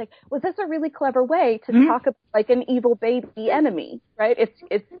foe. And I was like, was this a really clever way to talk about an evil baby enemy, right?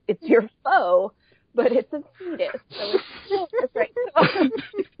 It's your foe, but it's a fetus. So it's right.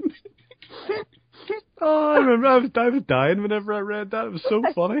 I remember I was dying whenever I read that. It was so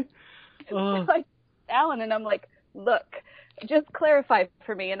funny. Like Alan, and I'm like, look, just clarify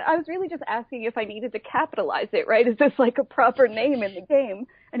for me. And I was really just asking if I needed to capitalize it, right? Is this a proper name in the game?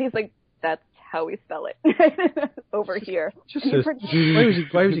 And he's like, that's how we spell it over here. Just says,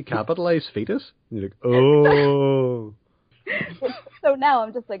 why would you capitalize fetus? And you're like, oh. So now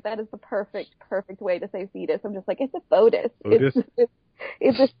I'm just like, that is the perfect way to say fetus. I'm just like, it's a FODUS.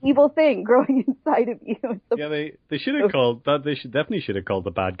 is this evil thing growing inside of you. Yeah, they should have called that. They definitely should have called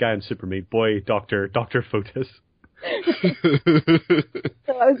the bad guy in Super Meat Boy Dr. Fotis.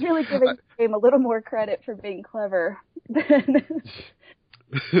 So I was really giving the game a little more credit for being clever than...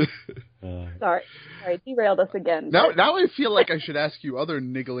 Sorry, derailed us again. Now I feel like I should ask you other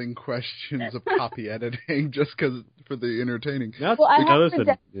niggling questions of copy editing just for the entertaining. Well, I had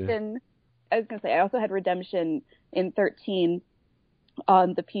redemption. I was going to say, I also had redemption in 13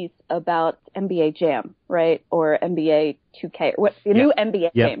 on the piece about NBA Jam, right? Or NBA 2K, the new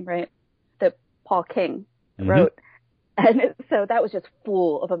NBA game, right? That Paul King wrote. And so that was just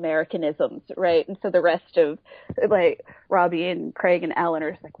full of Americanisms, right? And so the rest of, like, Robbie and Craig and Alan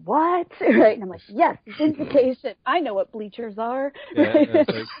are just like, what? Right? And I'm like, yes, vindication. I know what bleachers are. Yeah,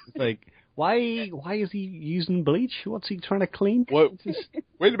 it's like, why is he using bleach? What's he trying to clean? What?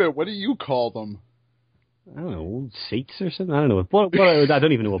 Wait a minute, what do you call them? I don't know, seats or something? I don't know. What I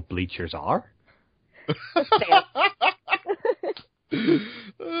don't even know what bleachers are.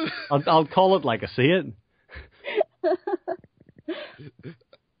 I'll call it like I see it.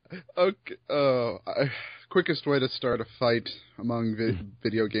 Okay. Quickest way to start a fight among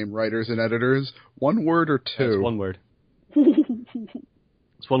video game writers and editors: 1 word or 2? It's 1 word.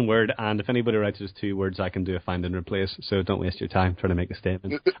 It's 1 word, and if anybody writes us 2 words, I can do a find and replace. So don't waste your time trying to make a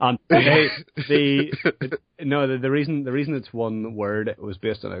statement. The reason it's 1 word was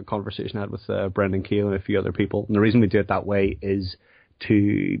based on a conversation I had with Brendan Keogh and a few other people, and the reason we do it that way is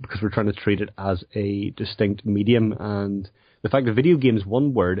because we're trying to treat it as a distinct medium, and the fact that video games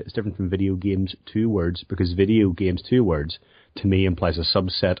 1 word is different from video games 2 words, because video games 2 words to me implies a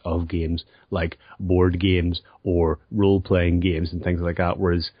subset of games like board games or role-playing games and things like that,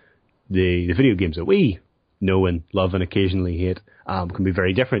 whereas the video games that we know and love and occasionally hate can be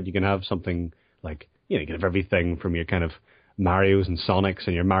very different. You can have something like, you can have everything from your kind of Marios and Sonics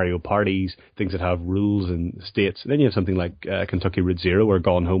and your Mario parties, things that have rules and states. And then you have something like Kentucky Route Zero or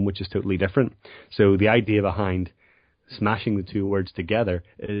Gone Home, which is totally different. So the idea behind smashing the 2 words together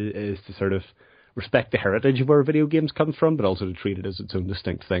is to sort of respect the heritage of where video games come from, but also to treat it as its own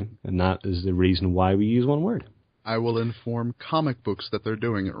distinct thing. And that is the reason why we use 1 word. I will inform comic books that they're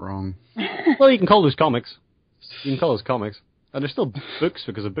doing it wrong. Well, you can call those comics. You can call those comics. And they're still books,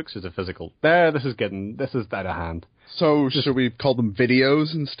 because a book is a physical. This is out of hand. So should we call them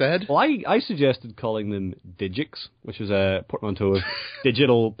videos instead? Well, I suggested calling them Digix, which is a portmanteau of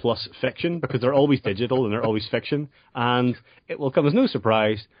digital plus fiction, because they're always digital and they're always fiction. And it will come as no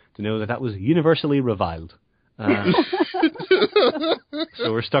surprise to know that was universally reviled. So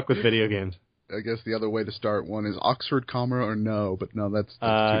we're stuck with video games. I guess the other way to start one is Oxford comma or no, but no, that's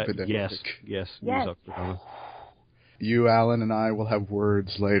too pedantic. Yes. Use Oxford comma. You, Alan, and I will have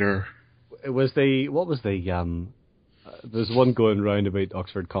words later. There's one going round about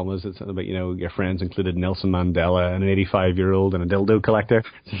Oxford commas. It's something about, your friends included Nelson Mandela and an 85-year-old and a dildo collector.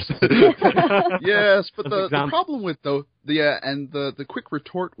 Yes, but the problem with the quick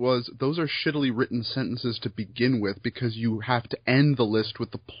retort was those are shittily written sentences to begin with, because you have to end the list with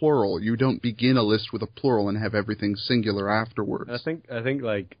the plural. You don't begin a list with a plural and have everything singular afterwards. I think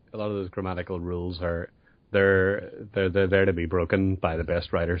like a lot of those grammatical rules are. They're there to be broken by the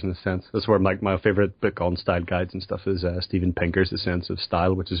best writers, in a sense. That's where my favorite book on style guides and stuff is Steven Pinker's The Sense of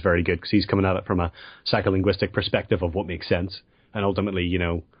Style, which is very good because he's coming at it from a psycholinguistic perspective of what makes sense. And ultimately,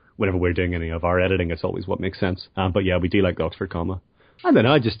 whenever we're doing any of our editing, it's always what makes sense. But yeah, we do like the Oxford comma. I don't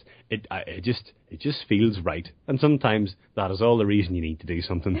know. It just feels right. And sometimes that is all the reason you need to do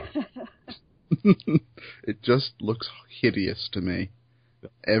something. It just looks hideous to me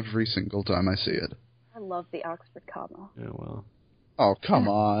every single time I see it. I love the Oxford comma. Yeah, well. Oh, come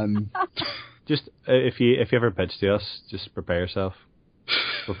on. Just if you ever pitch to us, just prepare yourself.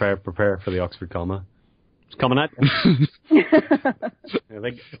 Prepare for the Oxford comma. It's coming at you.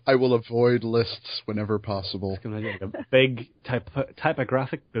 I will avoid lists whenever possible. It's coming at you like a big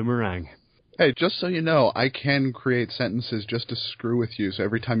typographic boomerang. Hey, just so you know, I can create sentences just to screw with you. So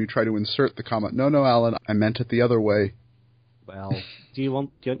every time you try to insert the comma, no, Alan, I meant it the other way. Well, do you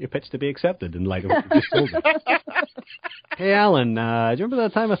want your pitch to be accepted in light of what you just told me? Hey, Alan, do you remember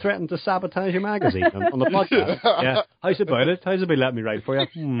that time I threatened to sabotage your magazine on the podcast? Yeah. How's about it? How's about letting me write for you?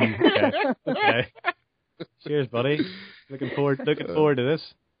 Okay. Cheers, buddy. Looking forward to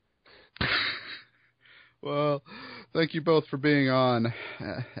this. Well, thank you both for being on.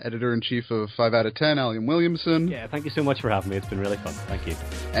 Editor-in-Chief of 5 out of 10, Alan Williamson. Yeah, thank you so much for having me. It's been really fun. Thank you.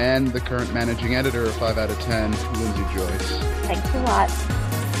 And the current managing editor of 5 out of 10, Lindsay Joyce. Thanks a lot.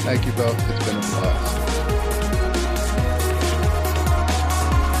 Thank you both. It's been a blast.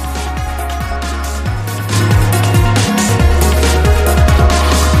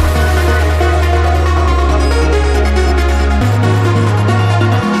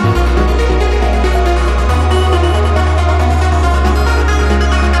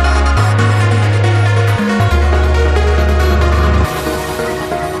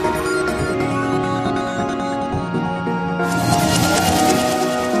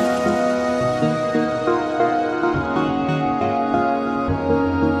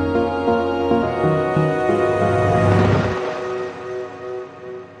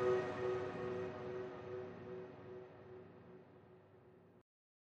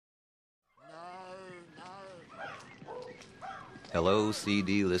 Hello,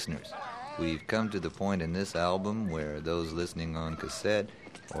 CD listeners. We've come to the point in this album where those listening on cassette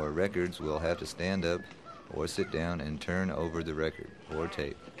or records will have to stand up or sit down and turn over the record or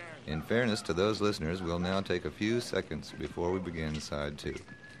tape. In fairness to those listeners, we'll now take a few seconds before we begin side 2.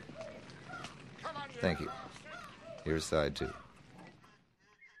 Thank you. Here's side 2.